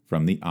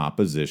from the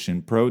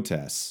opposition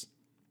protests.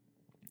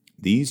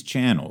 These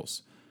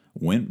channels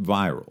went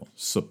viral,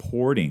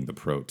 supporting the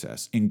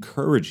protests,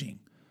 encouraging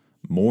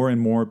more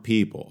and more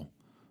people,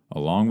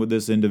 along with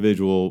this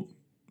individual,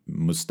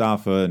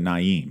 Mustafa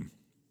Naim.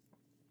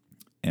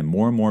 And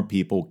more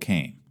people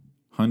came,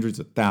 hundreds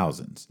of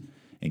thousands.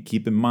 And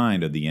keep in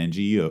mind of the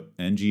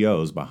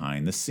NGOs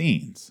behind the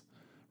scenes,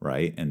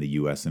 right? And the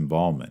U.S.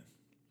 involvement.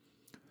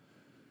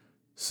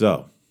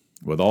 So,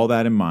 with all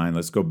that in mind,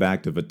 let's go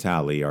back to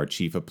Vitaly, our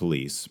chief of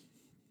police.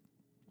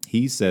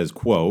 He says,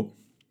 quote,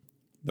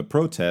 "The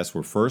protests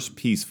were first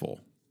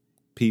peaceful.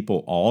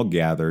 People all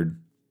gathered,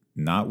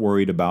 not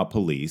worried about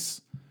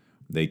police.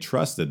 They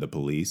trusted the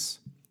police.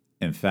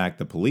 In fact,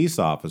 the police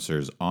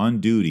officers on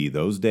duty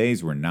those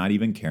days were not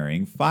even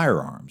carrying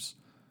firearms.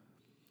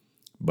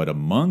 But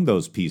among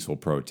those peaceful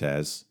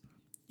protests,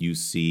 you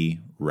see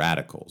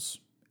radicals,"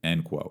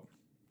 end quote.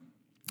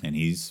 And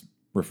he's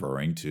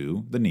referring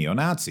to the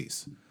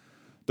neo-Nazis,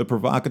 the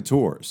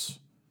provocateurs.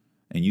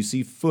 And you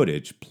see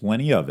footage,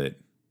 plenty of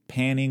it,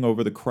 panning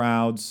over the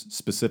crowds,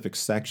 specific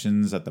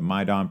sections at the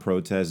Maidan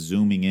protest,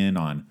 zooming in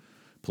on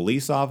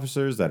police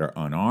officers that are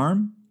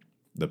unarmed,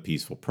 the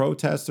peaceful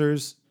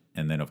protesters,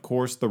 and then, of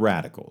course, the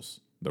radicals,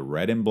 the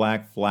red and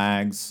black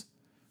flags,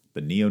 the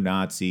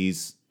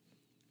neo-Nazis,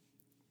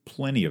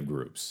 plenty of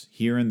groups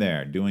here and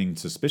there doing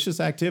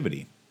suspicious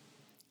activity.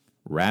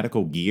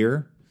 Radical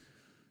gear,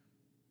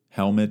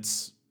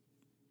 helmets,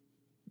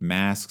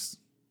 masks,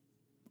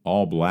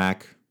 all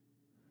black.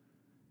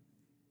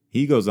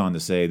 He goes on to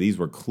say these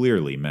were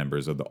clearly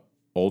members of the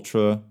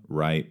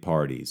ultra-right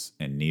parties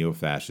and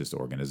neo-fascist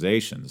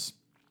organizations.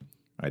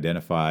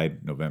 Identified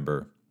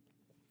on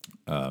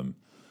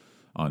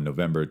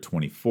November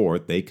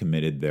 24th, they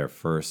committed their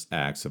first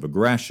acts of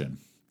aggression,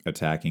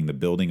 attacking the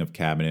building of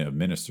cabinet of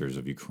ministers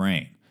of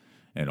Ukraine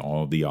and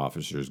all of the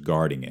officers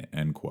guarding it,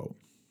 end quote.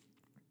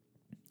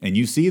 And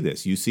you see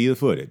this, you see the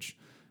footage.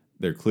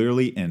 They're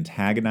clearly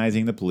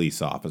antagonizing the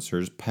police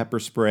officers, pepper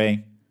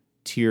spray,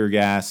 tear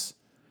gas,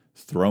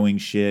 throwing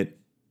shit.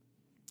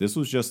 This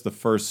was just the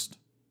first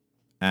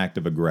act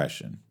of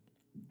aggression.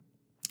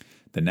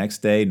 The next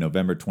day,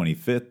 November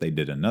 25th, they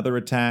did another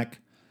attack.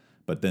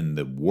 But then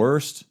the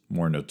worst,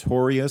 more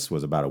notorious,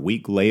 was about a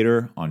week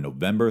later on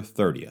November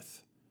 30th.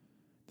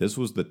 This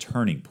was the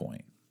turning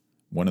point,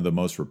 one of the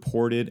most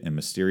reported and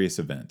mysterious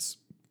events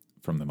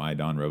from the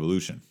Maidan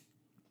Revolution.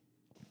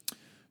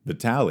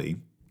 Vitaly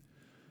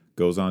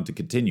goes on to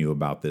continue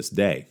about this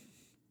day.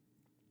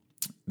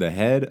 The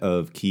head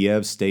of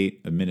Kiev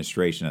state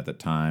administration at the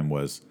time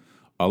was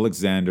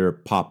Alexander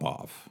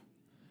Popov.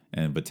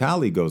 And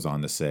Vitaly goes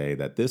on to say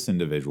that this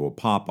individual,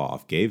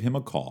 Popov, gave him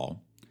a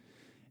call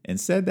and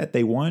said that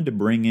they wanted to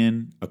bring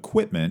in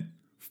equipment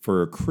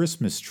for a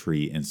Christmas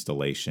tree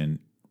installation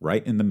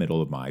right in the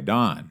middle of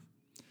Maidan.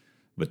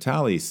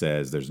 Vitaly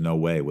says there's no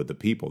way with the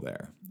people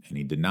there, and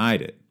he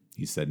denied it.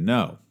 He said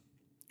no,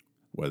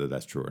 whether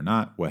that's true or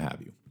not, what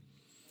have you.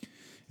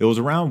 It was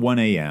around 1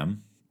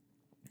 a.m.,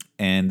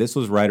 and this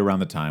was right around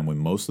the time when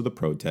most of the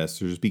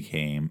protesters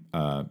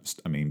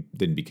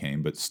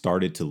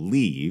started to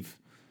leave,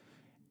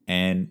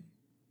 and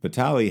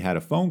Vitaly had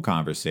a phone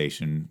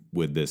conversation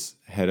with this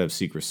head of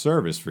Secret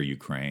Service for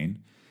Ukraine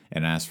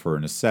and asked for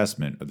an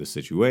assessment of the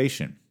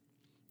situation.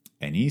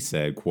 And he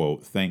said,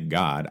 quote, "Thank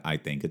God, I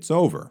think it's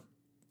over.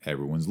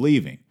 Everyone's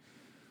leaving."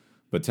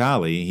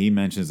 Vitaly, he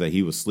mentions that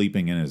he was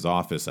sleeping in his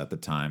office at the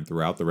time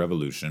throughout the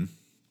revolution,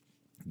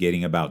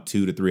 getting about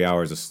 2 to 3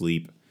 hours of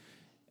sleep,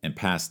 and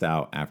passed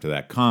out after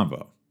that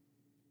convo.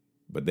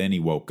 But then he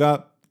woke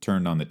up,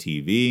 turned on the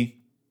TV,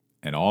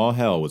 and all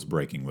hell was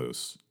breaking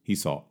loose. He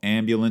saw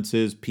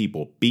ambulances,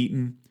 people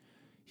beaten.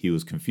 He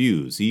was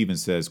confused. He even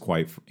says,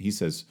 quote,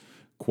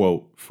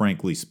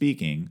 frankly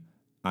speaking,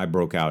 I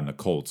broke out in a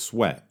cold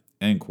sweat,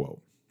 end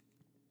quote.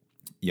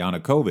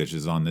 Yanukovych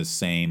is on this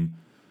same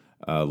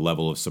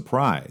level of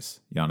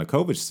surprise.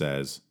 Yanukovych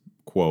says,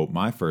 quote,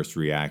 my first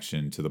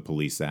reaction to the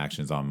police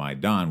actions on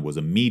Maidan was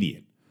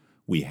immediate.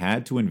 We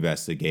had to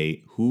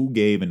investigate who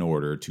gave an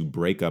order to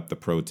break up the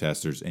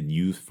protesters and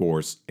use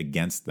force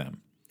against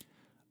them.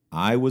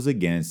 I was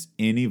against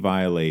any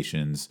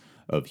violations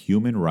of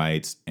human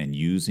rights and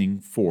using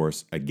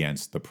force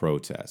against the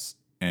protests,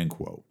 end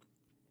quote.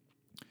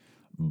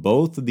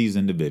 Both of these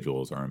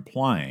individuals are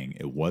implying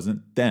it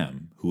wasn't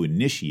them who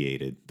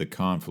initiated the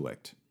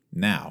conflict.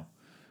 Now,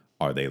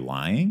 are they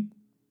lying?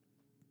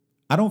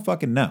 I don't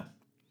fucking know.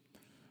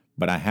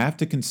 But I have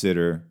to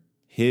consider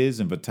his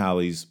and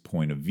Vitaly's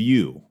point of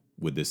view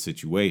with this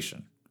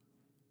situation,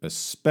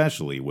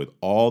 especially with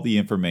all the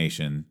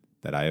information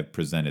that I have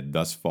presented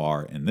thus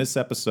far in this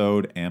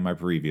episode and my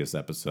previous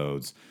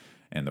episodes,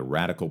 and the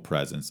radical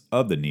presence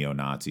of the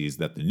neo-Nazis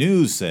that the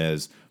news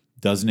says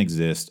doesn't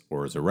exist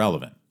or is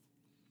irrelevant.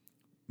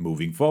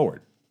 Moving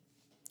forward,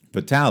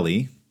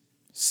 Vitaly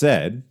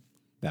said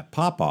that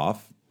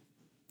Popov,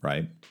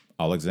 right,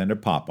 Alexander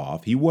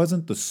Popov, he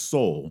wasn't the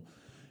sole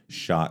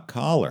shot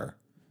caller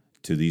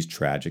to these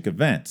tragic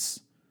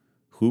events.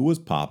 Who was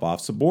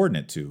Popov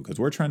subordinate to? Because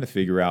we're trying to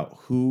figure out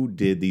who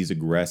did these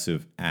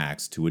aggressive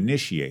acts to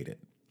initiate it.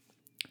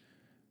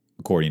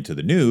 According to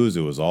the news,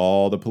 it was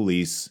all the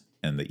police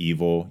and the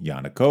evil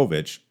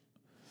Yanukovych.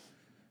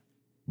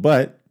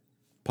 But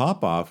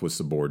Popov was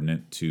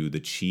subordinate to the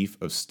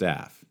chief of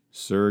staff,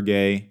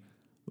 Sergei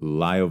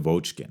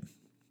Lyovochkin.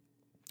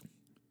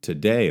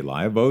 Today,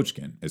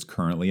 Lyovochkin is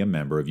currently a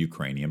member of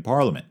Ukrainian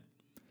parliament,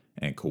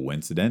 and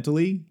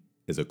coincidentally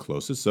is a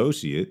close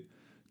associate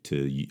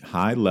to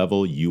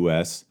high-level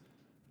U.S.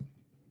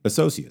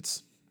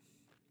 associates,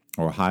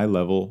 or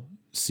high-level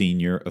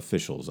senior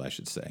officials, I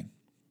should say.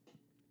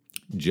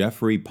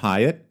 Jeffrey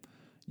Pyatt,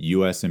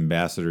 U.S.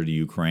 ambassador to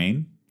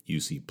Ukraine. You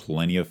see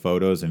plenty of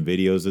photos and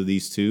videos of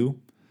these two.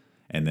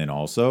 And then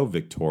also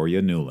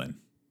Victoria Nuland,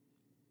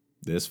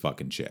 this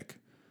fucking chick.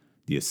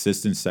 The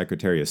Assistant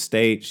Secretary of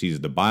State,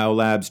 she's the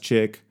biolabs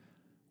chick.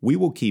 We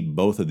will keep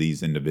both of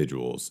these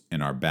individuals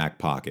in our back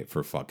pocket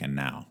for fucking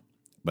now.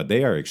 But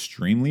they are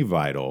extremely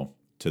vital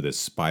to this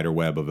spider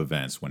web of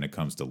events when it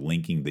comes to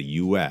linking the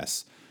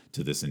U.S.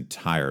 to this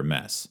entire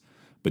mess.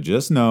 But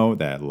just know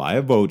that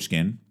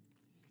Lyovochkin,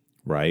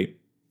 right,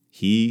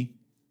 he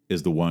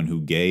is the one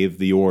who gave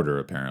the order,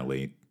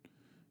 apparently,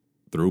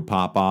 through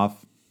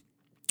Popov,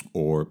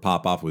 or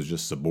Popov was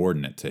just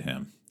subordinate to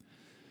him.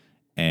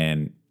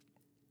 And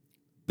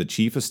the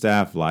chief of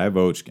staff,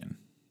 Lyovochkin,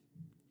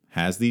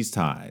 has these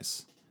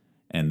ties.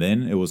 And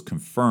then it was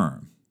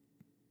confirmed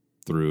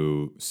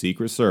through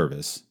Secret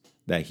Service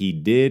that he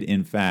did,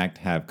 in fact,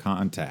 have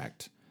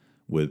contact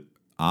with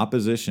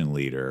opposition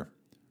leader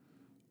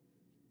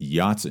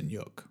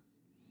Yatsenyuk.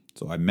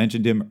 So I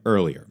mentioned him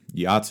earlier,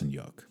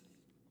 Yatsenyuk,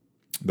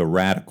 the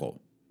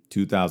radical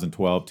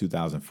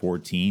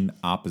 2012-2014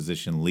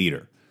 opposition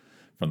leader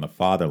from the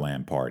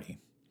Fatherland Party.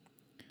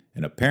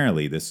 And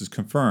apparently this is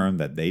confirmed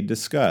that they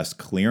discussed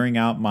clearing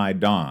out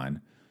Maidan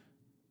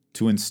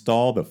to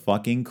install the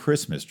fucking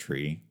Christmas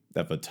tree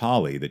that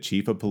Vitaly, the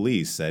chief of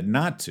police, said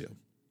not to.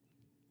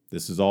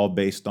 This is all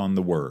based on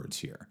the words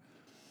here.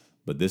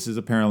 But this is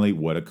apparently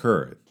what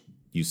occurred.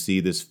 You see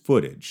this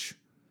footage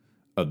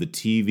of the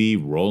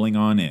TV rolling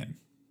on in.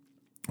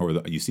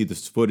 You see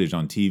this footage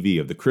on TV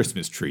of the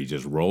Christmas tree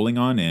just rolling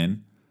on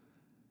in.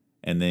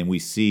 And then we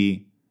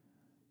see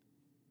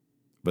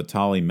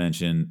Vitaly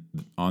mention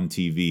on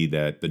TV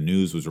that the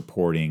news was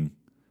reporting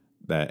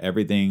that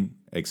everything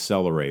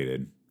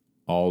accelerated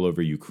all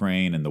over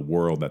Ukraine and the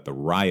world, that the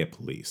riot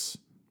police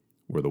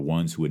were the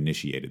ones who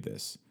initiated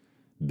this.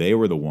 They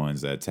were the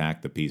ones that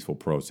attacked the peaceful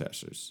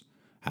protesters.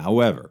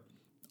 However,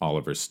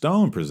 Oliver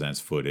Stone presents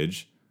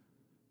footage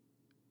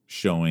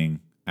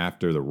showing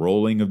after the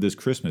rolling of this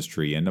Christmas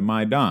tree into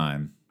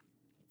Maidan,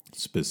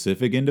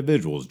 specific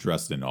individuals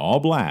dressed in all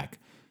black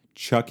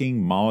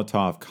chucking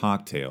Molotov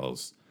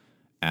cocktails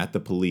at the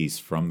police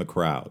from the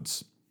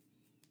crowds,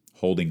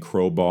 holding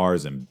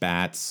crowbars and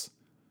bats.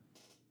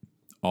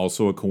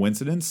 Also a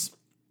coincidence?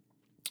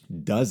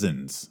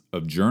 Dozens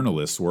of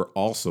journalists were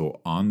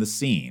also on the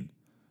scene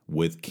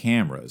with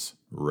cameras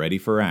ready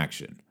for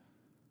action.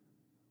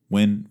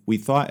 When we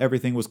thought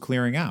everything was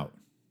clearing out,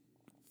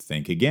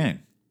 think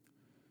again.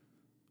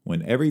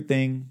 When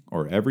everything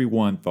or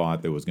everyone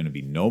thought there was going to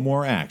be no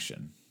more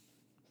action,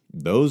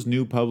 those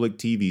new public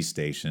TV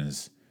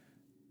stations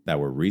that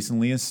were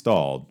recently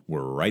installed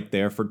were right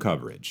there for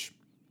coverage.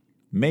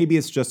 Maybe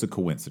it's just a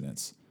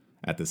coincidence.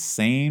 At the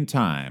same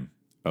time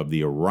of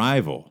the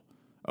arrival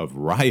of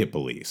riot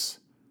police,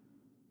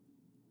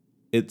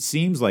 it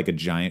seems like a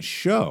giant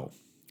show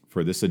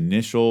for this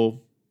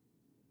initial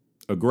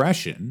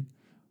aggression,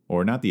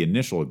 or not the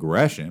initial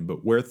aggression,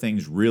 but where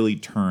things really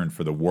turned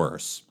for the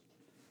worse.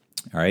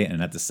 All right,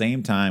 and at the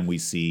same time, we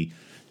see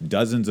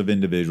dozens of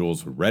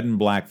individuals with red and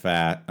black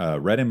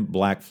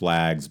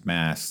flags,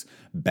 masks,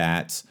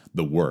 bats,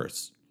 the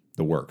works,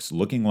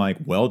 looking like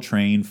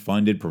well-trained,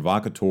 funded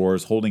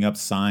provocateurs, holding up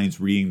signs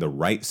reading the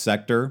right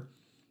sector.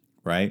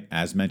 Right,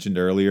 as mentioned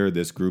earlier,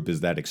 this group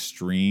is that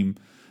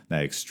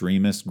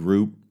extremist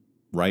group,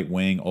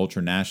 right-wing,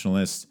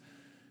 ultra-nationalists.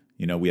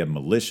 You know, we have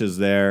militias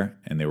there,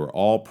 and they were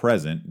all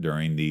present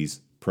during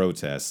these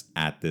protests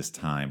at this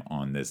time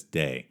on this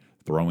day,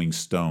 throwing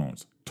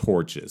stones,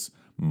 torches,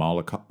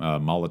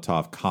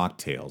 Molotov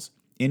cocktails,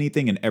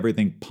 anything and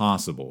everything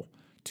possible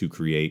to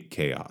create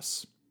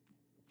chaos.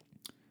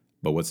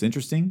 But what's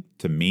interesting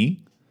to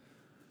me,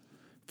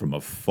 from a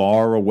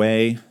far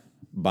away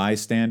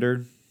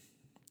bystander,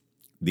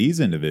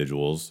 these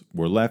individuals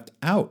were left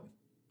out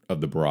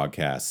of the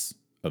broadcasts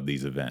of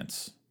these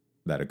events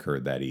that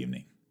occurred that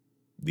evening.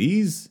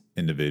 These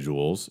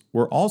individuals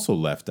were also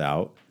left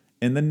out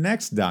in the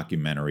next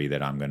documentary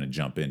that I'm going to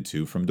jump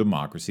into, From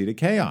Democracy to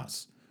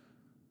Chaos.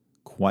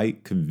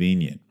 Quite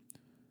convenient.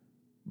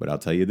 But I'll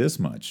tell you this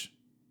much.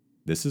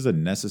 This is a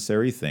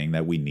necessary thing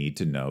that we need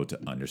to know to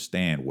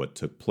understand what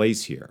took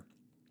place here.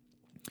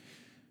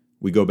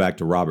 We go back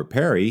to Robert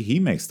Perry. He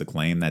makes the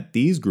claim that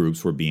these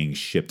groups were being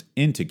shipped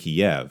into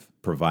Kiev,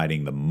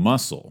 providing the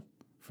muscle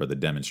for the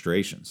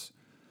demonstrations.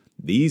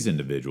 These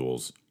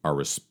individuals are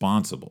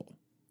responsible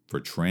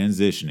for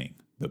transitioning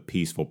the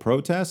peaceful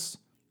protests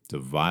to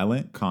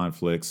violent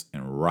conflicts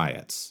and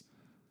riots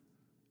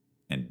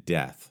and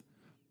death.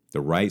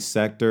 The right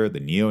sector, the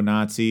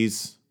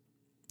neo-Nazis,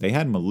 they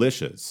had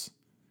militias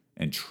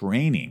and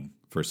training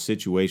for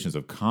situations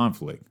of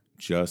conflict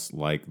just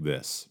like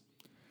this.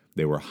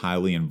 They were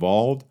highly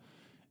involved,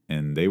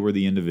 and they were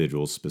the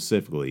individuals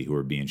specifically who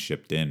were being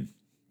shipped in.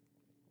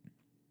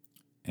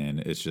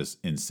 And it's just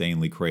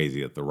insanely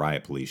crazy that the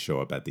riot police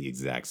show up at the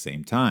exact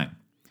same time.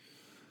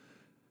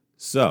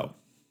 So,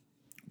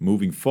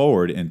 moving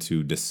forward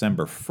into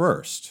December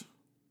 1st,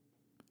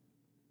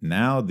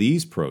 now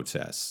these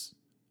protests,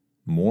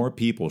 more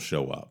people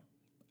show up,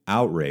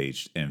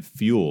 outraged and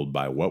fueled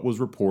by what was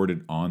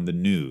reported on the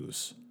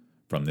news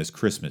from this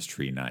Christmas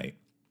tree night,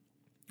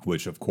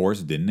 which of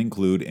course didn't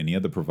include any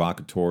of the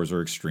provocateurs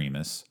or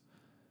extremists,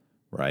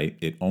 right?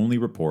 It only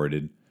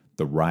reported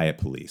the riot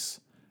police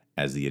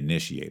as the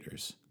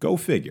initiators. Go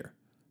figure.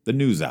 The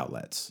news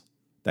outlets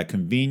that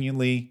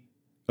conveniently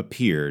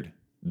appeared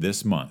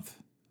this month.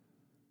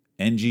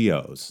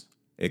 NGOs.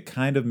 It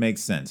kind of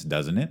makes sense,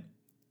 doesn't it?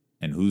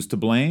 And who's to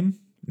blame?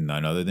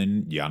 None other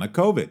than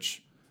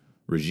Yanukovych.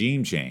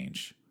 Regime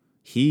change.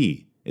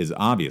 He is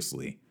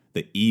obviously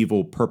the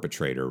evil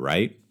perpetrator,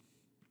 right?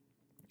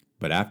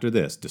 But after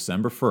this,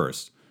 December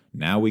 1st,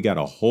 now we got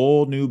a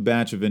whole new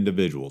batch of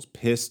individuals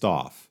pissed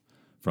off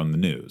from the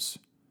news.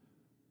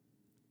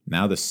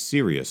 Now the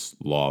serious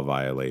law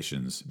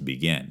violations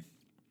begin.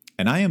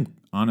 And I am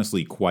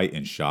honestly quite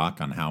in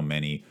shock on how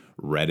many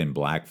red and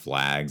black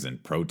flags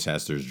and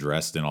protesters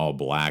dressed in all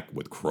black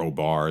with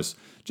crowbars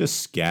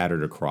just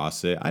scattered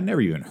across it. I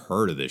never even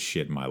heard of this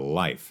shit in my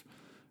life.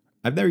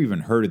 I've never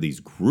even heard of these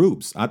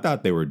groups. I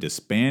thought they were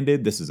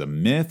disbanded. This is a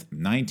myth.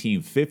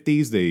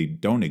 1950s, they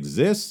don't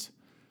exist.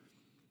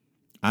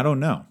 I don't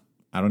know.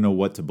 I don't know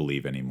what to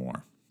believe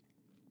anymore.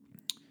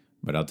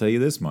 But I'll tell you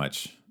this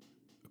much.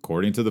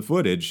 According to the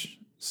footage,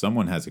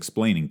 someone has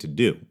explaining to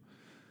do.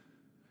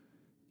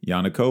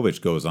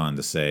 Yanukovych goes on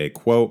to say,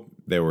 quote,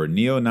 there were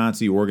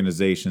neo-Nazi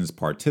organizations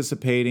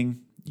participating,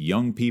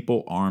 young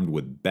people armed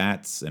with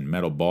bats and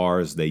metal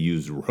bars. They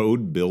used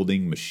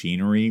road-building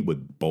machinery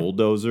with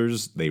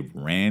bulldozers. They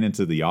ran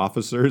into the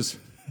officers.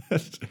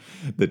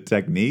 The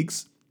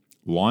techniques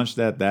launched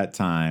at that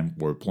time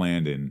were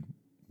planned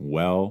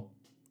well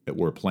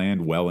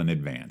in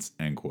advance,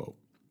 end quote.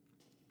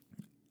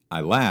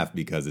 I laugh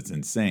because it's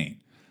insane.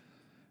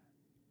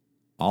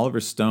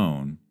 Oliver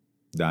Stone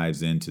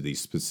dives into these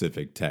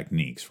specific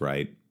techniques,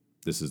 right?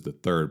 This is the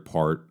third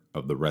part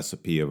of the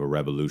recipe of a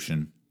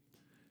revolution.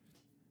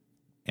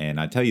 And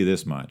I tell you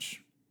this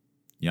much,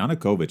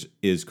 Yanukovych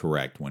is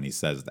correct when he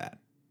says that.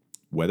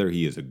 Whether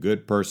he is a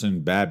good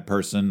person, bad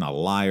person, a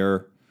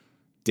liar,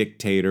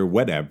 dictator,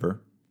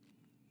 whatever,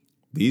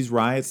 these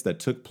riots that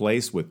took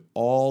place with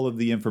all of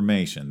the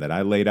information that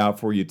I laid out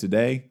for you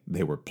today,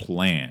 they were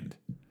planned.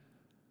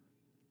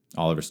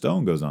 Oliver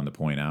Stone goes on to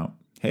point out,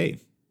 hey,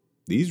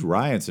 these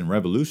riots and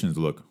revolutions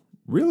look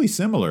really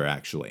similar,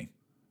 actually,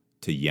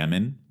 to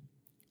Yemen,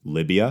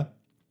 Libya,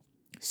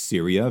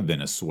 Syria,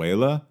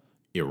 Venezuela,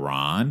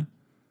 Iran,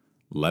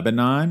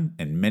 Lebanon,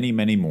 and many,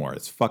 many more.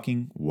 It's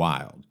fucking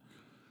wild.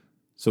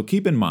 So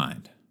keep in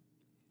mind,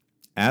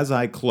 as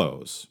I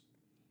close,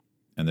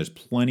 and there's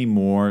plenty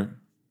more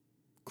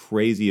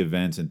crazy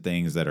events and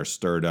things that are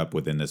stirred up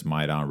within this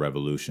Maidan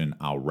revolution,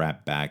 I'll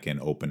wrap back and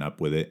open up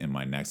with it in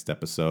my next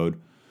episode.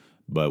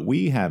 But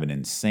we have an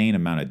insane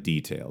amount of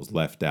details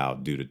left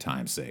out due to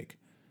time's sake.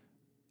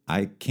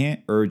 I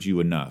can't urge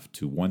you enough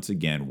to once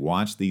again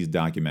watch these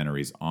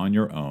documentaries on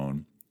your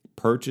own.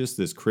 Purchase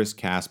this Chris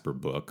Casper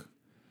book,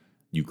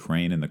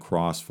 Ukraine in the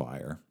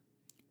Crossfire.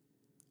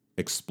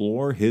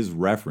 Explore his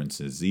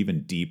references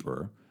even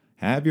deeper.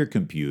 Have your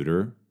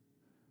computer,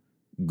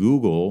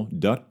 Google,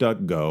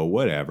 DuckDuckGo,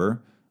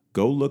 whatever.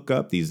 Go look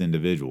up these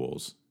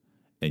individuals,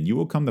 and you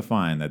will come to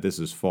find that this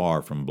is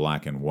far from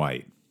black and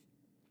white.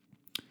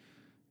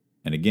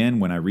 And again,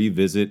 when I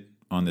revisit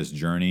on this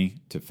journey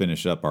to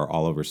finish up our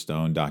Oliver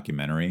Stone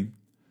documentary,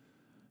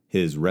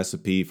 his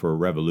recipe for a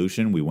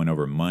revolution, we went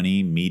over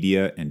money,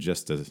 media, and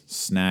just a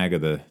snag of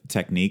the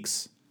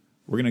techniques.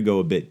 We're going to go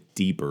a bit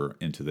deeper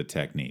into the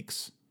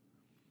techniques,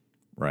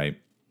 right?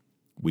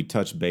 We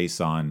touched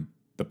base on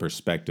the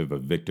perspective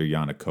of Viktor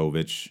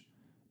Yanukovych,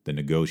 the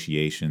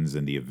negotiations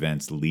and the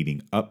events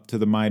leading up to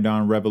the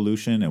Maidan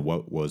revolution and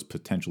what was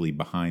potentially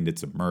behind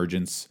its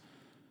emergence.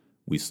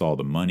 We saw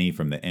the money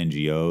from the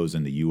NGOs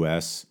in the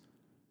U.S.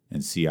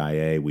 and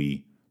CIA.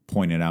 We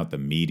pointed out the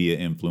media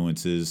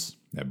influences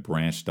that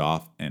branched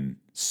off and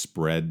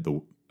spread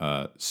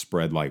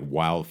like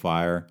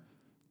wildfire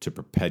to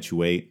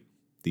perpetuate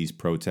these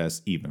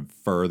protests even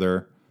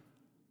further,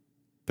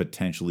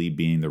 potentially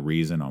being the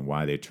reason on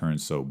why they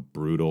turned so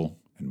brutal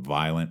and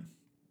violent.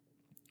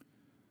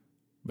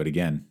 But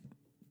again,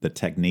 the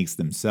techniques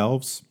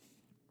themselves,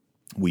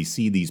 we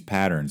see these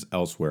patterns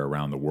elsewhere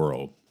around the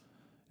world,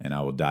 and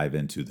I will dive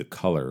into the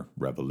color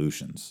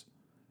revolutions.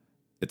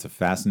 It's a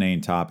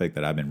fascinating topic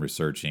that I've been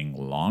researching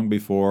long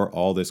before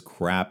all this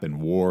crap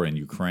and war in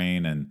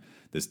Ukraine and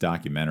this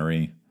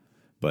documentary.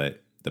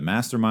 But the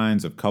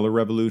masterminds of color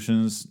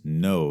revolutions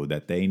know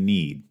that they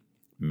need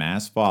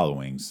mass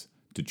followings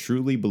to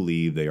truly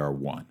believe they are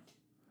one.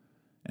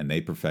 And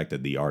they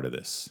perfected the art of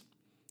this.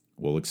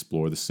 We'll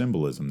explore the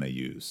symbolism they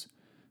use,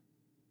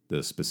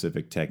 the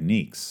specific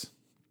techniques,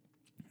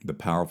 the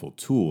powerful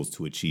tools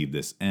to achieve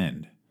this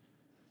end.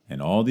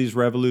 And all these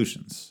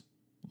revolutions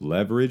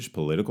leverage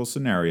political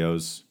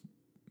scenarios,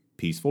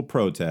 peaceful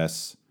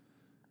protests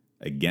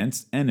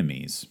against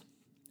enemies,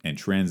 and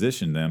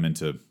transition them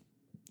into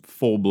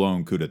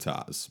full-blown coups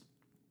d'etats.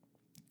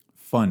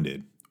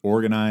 Funded,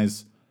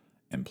 organized,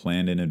 and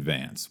planned in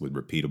advance with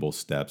repeatable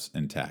steps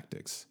and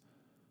tactics,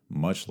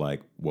 much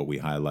like what we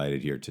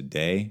highlighted here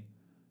today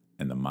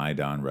in the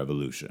Maidan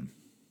Revolution.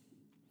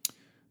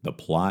 The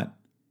plot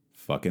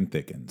fucking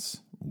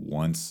thickens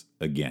once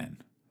again.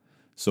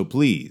 So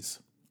please,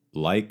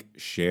 like,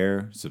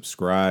 share,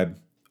 subscribe,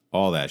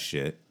 all that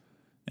shit.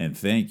 And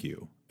thank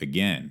you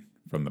again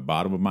from the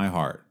bottom of my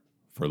heart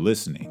for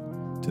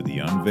listening to The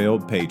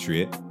Unveiled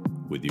Patriot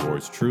with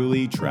yours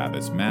truly,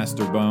 Travis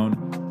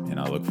Masterbone.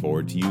 And I look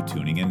forward to you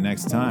tuning in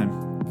next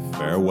time.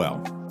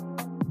 Farewell.